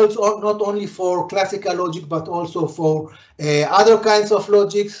that holds not only for classical logic but also for other kinds of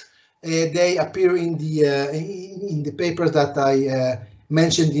logics. They appear in the papers that I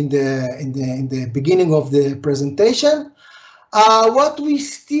mentioned in the beginning of the presentation. What we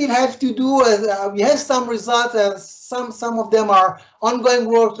still have to do is we have some results, and some of them are ongoing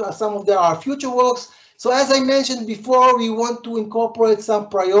works, some of them are future works. So as I mentioned before, we want to incorporate some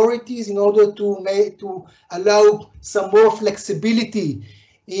priorities in order to allow some more flexibility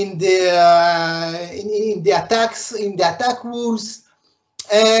in the attack rules.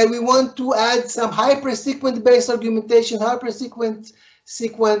 We want to add some hypersequence-based argumentation. Hypersequence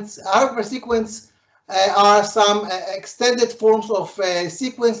are some extended forms of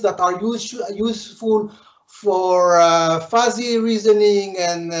sequence that are useful for fuzzy reasoning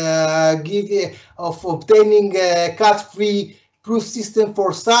and obtaining a cut-free proof system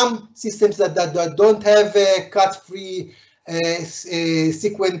for some systems that don't have a cut-free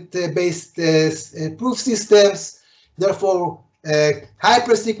sequent-based proof systems. Therefore,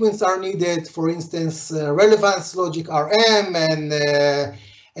 hypersequence are needed. For instance, relevance logic RM and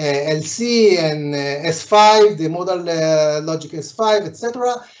LC and S5, the modal logic S5,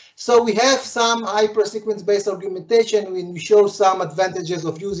 etc. So we have some hyper-sequence-based argumentation when we show some advantages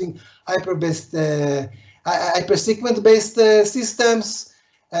of using hyper-sequence-based systems.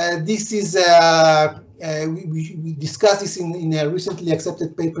 This is we discussed this in recently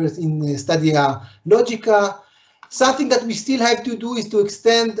accepted papers in Stadia Logica. Something that we still have to do is to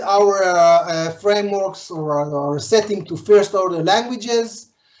extend our frameworks or our setting to first-order languages,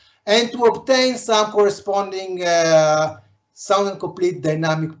 and to obtain some corresponding sound and complete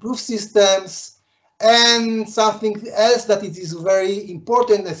dynamic proof systems. And something else that it is very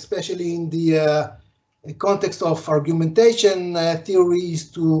important, especially in the context of argumentation theory,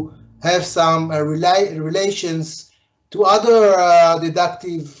 is to have some relations to other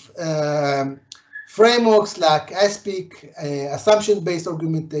deductive frameworks like ASPIC, assumption-based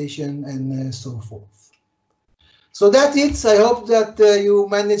argumentation, and so forth. So that's it. I hope that you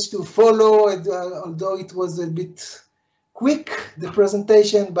managed to follow, although it was a bit quick, the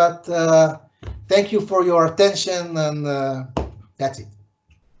presentation, but thank you for your attention, and that's it.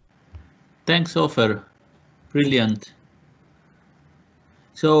 Thanks, Ofer. Brilliant.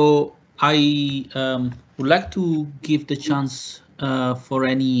 So I would like to give the chance for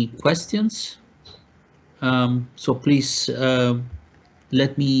any questions. So please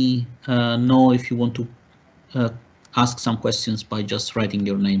let me know if you want to ask some questions by just writing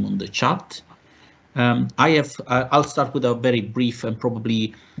your name on the chat. I'll start with a very brief and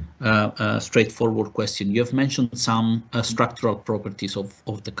probably straightforward question. You have mentioned some structural properties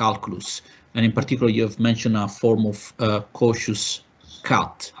of the calculus, and in particular, you have mentioned a form of cautious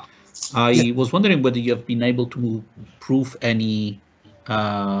cut. I was wondering whether you have been able to prove any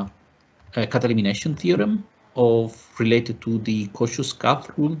cut elimination theorem related to the cautious cut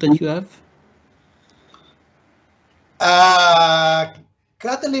rule that you have?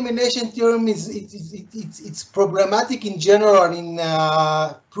 Cut elimination theorem it's problematic in general in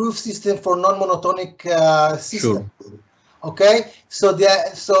proof system for non-monotonic system. Sure. Okay, so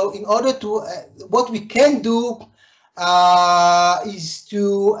in order to what we can do is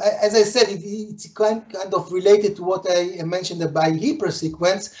to, as I said, it's kind of related to what I mentioned about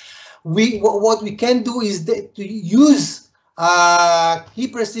hypersequence. What we can do is to use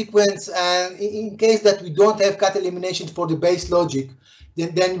hypersequence, and in case that we don't have cut elimination for the base logic,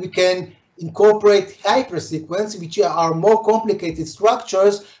 then we can incorporate hypersequence, which are more complicated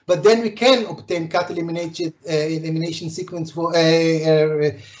structures, but then we can obtain cut elimination sequence for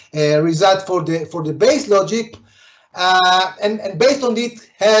result for the base logic, and based on it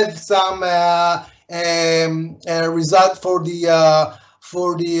have some result for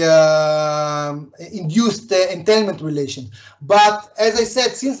the induced entailment relation. But as I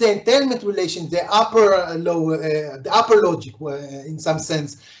said, since the entailment relation, the upper logic, in some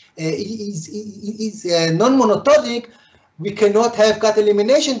sense, is non-monotonic, we cannot have cut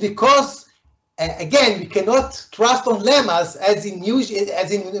elimination because, again, we cannot trust on lemmas as in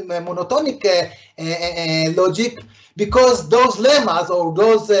monotonic logic, because those lemmas or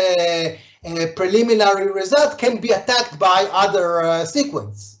those preliminary results can be attacked by other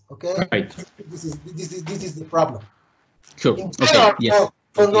sequence. Okay, right. This is the problem. Sure. In general, okay. Yes.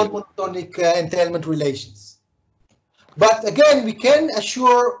 For non-monotonic entailment relations. But again, we can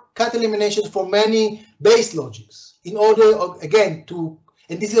assure cut elimination for many base logics in order, again, to,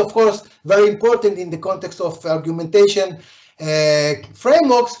 and this is of course very important in the context of argumentation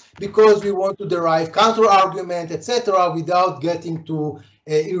frameworks, because we want to derive counter argument, etc., without getting to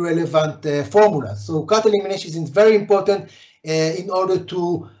irrelevant formulas. So cut elimination is very important in order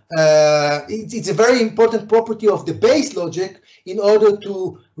to, it's a very important property of the base logic in order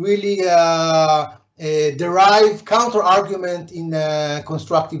to really derive counter argument in a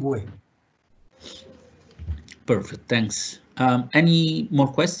constructive way. Perfect, thanks. Any more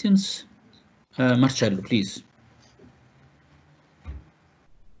questions? Marcello, please.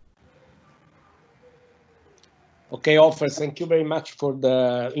 Okay, Ofer, thank you very much for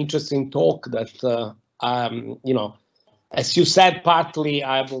the interesting talk that, you know, as you said, partly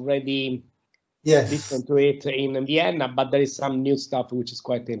I've already listened to it in Vienna, but there is some new stuff which is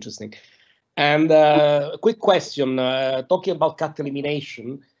quite interesting. And a quick question, talking about cut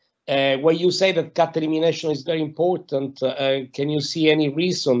elimination, where you say that cut elimination is very important, can you see any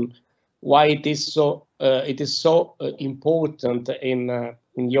reason why it is so important in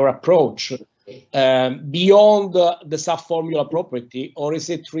your approach? Beyond the sub-formula property, or is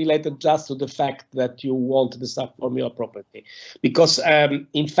it related just to the fact that you want the sub-formula property? Because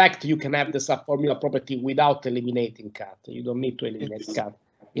in fact, you can have the sub-formula property without eliminating cut. You don't need to eliminate cut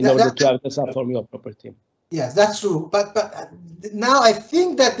in order to have the sub-formula property. Yes, that's true. But now I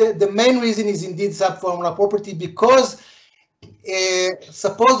think that the main reason is indeed sub-formula property, because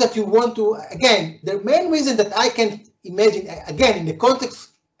suppose that you want to, again, the main reason that I can imagine, again, in the context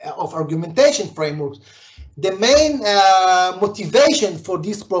of argumentation frameworks, the main motivation for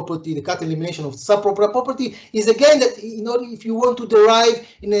this property, the cut elimination of subproper property, is again that if you want to derive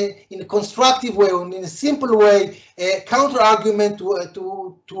in a constructive way or in a simple way a counter argument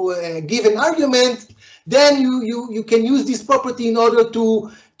to a given argument, then you can use this property in order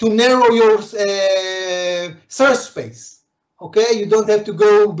to narrow your search space. Okay, you don't have to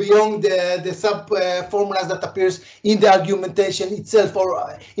go beyond the sub formulas that appears in the argumentation itself,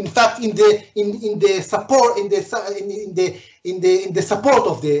 or in fact in the support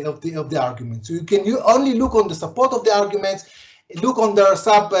of the argument. So you only look on the support of the arguments, look on their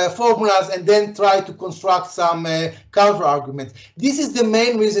sub formulas, and then try to construct some counter arguments. This is the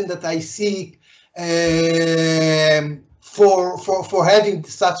main reason that I see for having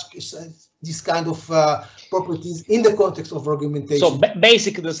this kind of properties in the context of argumentation. So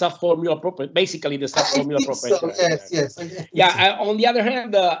basically the subformula property. Basically the subformula property. So, yes. Yeah. On the other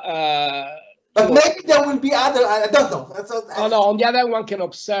hand, but maybe there will be other. I don't know. No. On the other, one can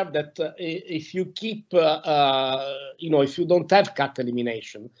observe that if you keep, if you don't have cut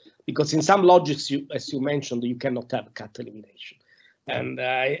elimination, because in some logics, as you mentioned, you cannot have cut elimination, and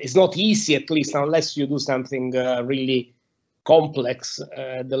it's not easy, at least unless you do something really complex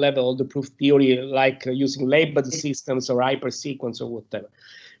at the level of the proof theory, like using labeled systems or hypersequence or whatever.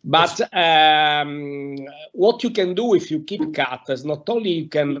 But what you can do if you keep cut is not only you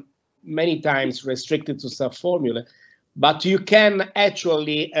can many times restrict it to subformula, but you can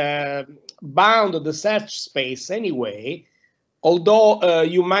actually bound the search space anyway, although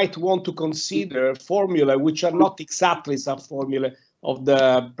you might want to consider formula which are not exactly subformula of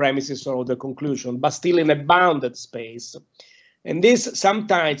the premises or of the conclusion, but still in a bounded space. And this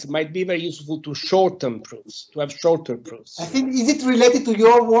sometimes might be very useful to shorten proofs, to have shorter proofs. I think, is it related to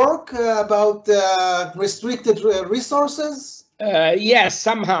your work about restricted resources? Yes,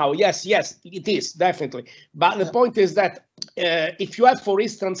 somehow. Yes, it is, definitely. But the point is that if you have, for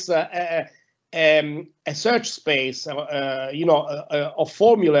instance, a search space, a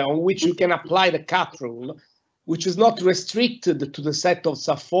formula on which you can apply the cut rule, which is not restricted to the set of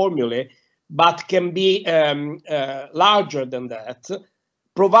subformulae, but can be larger than that,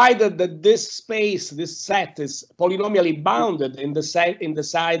 provided that this space, this set, is polynomially bounded in the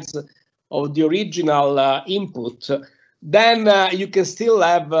sides of the original input, then you can still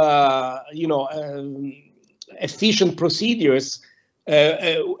have, efficient procedures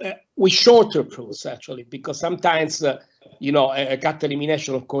with shorter proofs, actually, because sometimes, a cut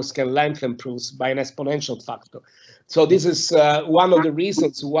elimination, of course, can lengthen proofs by an exponential factor. So this is one of the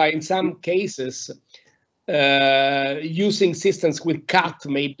reasons why, in some cases, using systems with cut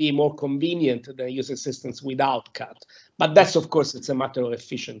may be more convenient than using systems without cut. But that's, of course, it's a matter of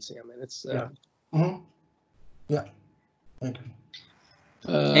efficiency. I mean, it's yeah. Thank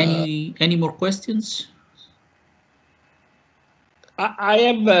you. Any more questions? I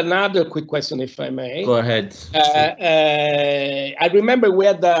have another quick question, if I may. Go ahead. I remember we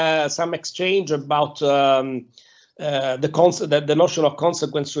had some exchange about the notion of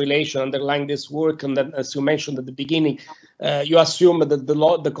consequence relation underlying this work, and then, as you mentioned at the beginning, you assume that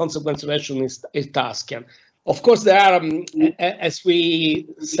the consequence relation is Taschian. Of course, there are, as we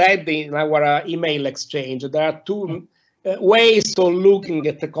said in our email exchange, there are two ways of looking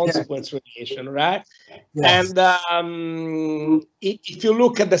at the consequence relation, right? Yes. And if you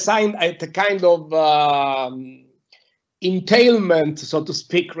look at the kind of entailment, so to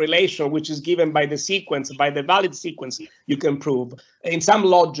speak, relation which is given by the sequence, by the valid sequence, you can prove. In some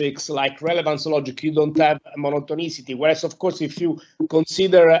logics, like relevance logic, you don't have monotonicity. Whereas, of course, if you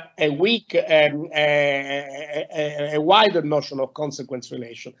consider a weak, a wider notion of consequence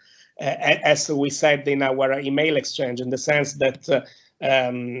relation, as we said in our email exchange, in the sense that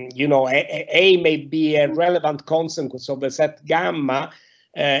A may be a relevant consequence of the set gamma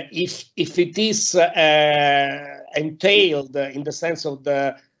if it is entailed in the sense of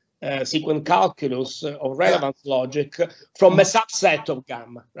the sequent calculus of relevance logic from a subset of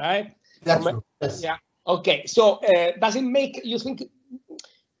gamma, right? That's true. Yes. Yeah. Okay. So does it make you think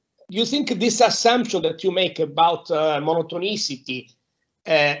this assumption that you make about monotonicity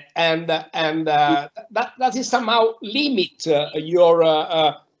and does it somehow limit your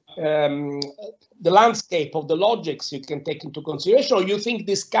the landscape of the logics you can take into consideration, or you think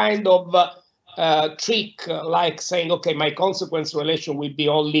this kind of trick, like saying, okay, my consequence relation will be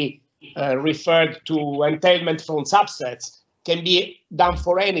only referred to entailment from subsets, can be done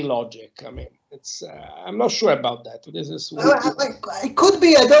for any logic? I mean, It's I'm not sure about that. This is it could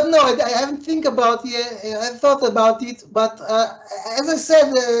be. I don't know. I haven't think about it. I thought about it, but as I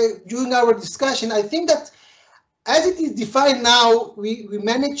said during our discussion, I think that as it is defined now, we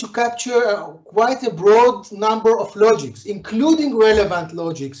managed to capture quite a broad number of logics, including relevant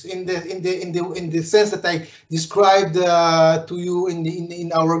logics, in the sense that I described to you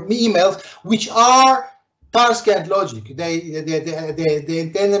in our emails, which are Tarski logic. They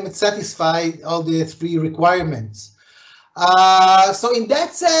intend to satisfy all the three requirements. So in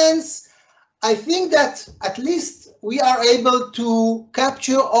that sense, I think that at least we are able to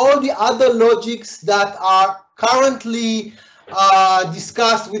capture all the other logics that are currently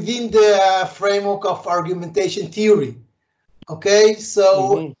discussed within the framework of argumentation theory. Okay,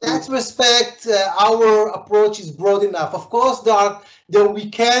 so in that respect, our approach is broad enough. Of course, we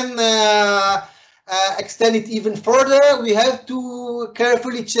can extend it even further. We have to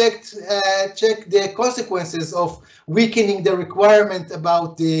carefully check the consequences of weakening the requirement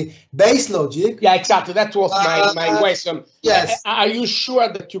about the base logic. Yeah, exactly. That was my question. Yes. Are you sure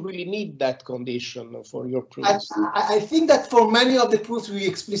that you really need that condition for your proofs? I think that for many of the proofs we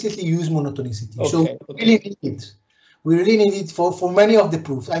explicitly use monotonicity. Okay, so we really need it. We really need it for many of the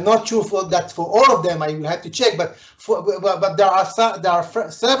proofs. I'm not sure for all of them. I will have to check, but there are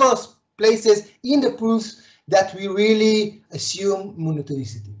several places in the proofs that we really assume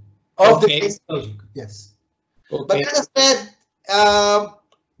monotonicity of the base logic. Yes. Okay. But as I said,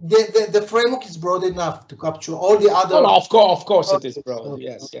 the framework is broad enough to capture all the other. Oh, no, of course it is broad.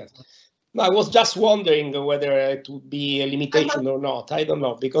 Yes. No, I was just wondering whether it would be a limitation or not. I don't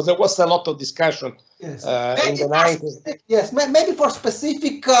know, because there was a lot of discussion in the 90s. Yes, maybe for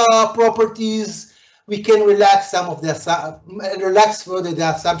specific properties, we can relax further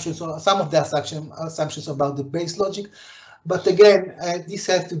the assumptions, or some of the assumptions about the base logic. But again, this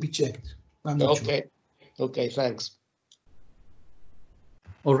has to be checked. I'm not sure. Okay, thanks.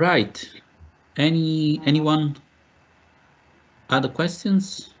 All right. Anyone other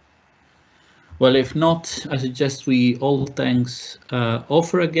questions? Well, if not, I suggest we all thanks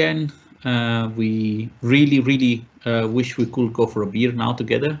Ofer again. We really wish we could go for a beer now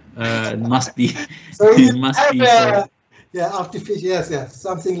together. It must be. Yeah, artificial. Yes,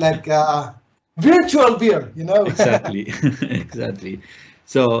 something like virtual beer. Exactly, exactly.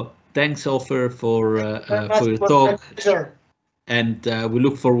 So thanks, Ofer, for your talk. Sure. And we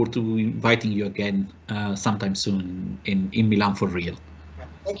look forward to inviting you again sometime soon in Milan for real.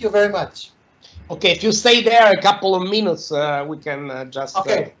 Thank you very much. Okay, if you stay there a couple of minutes, we can just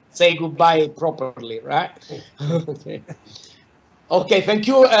say goodbye properly, right? Okay. Okay, thank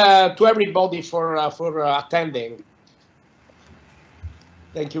you to everybody for attending.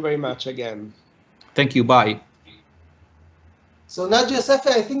 Thank you very much again. Thank you. Bye. So now, Giuseppe,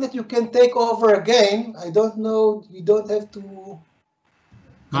 I think that you can take over again. I don't know. You don't have to,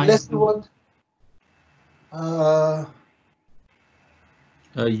 unless you want.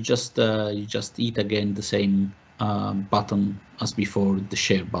 You just hit again the same button as before, the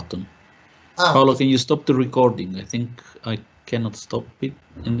share button. Paolo, can you stop the recording? I think I cannot stop it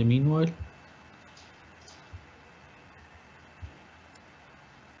in the meanwhile.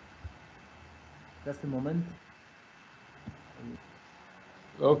 Just a moment.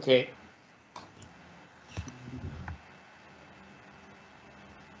 Okay.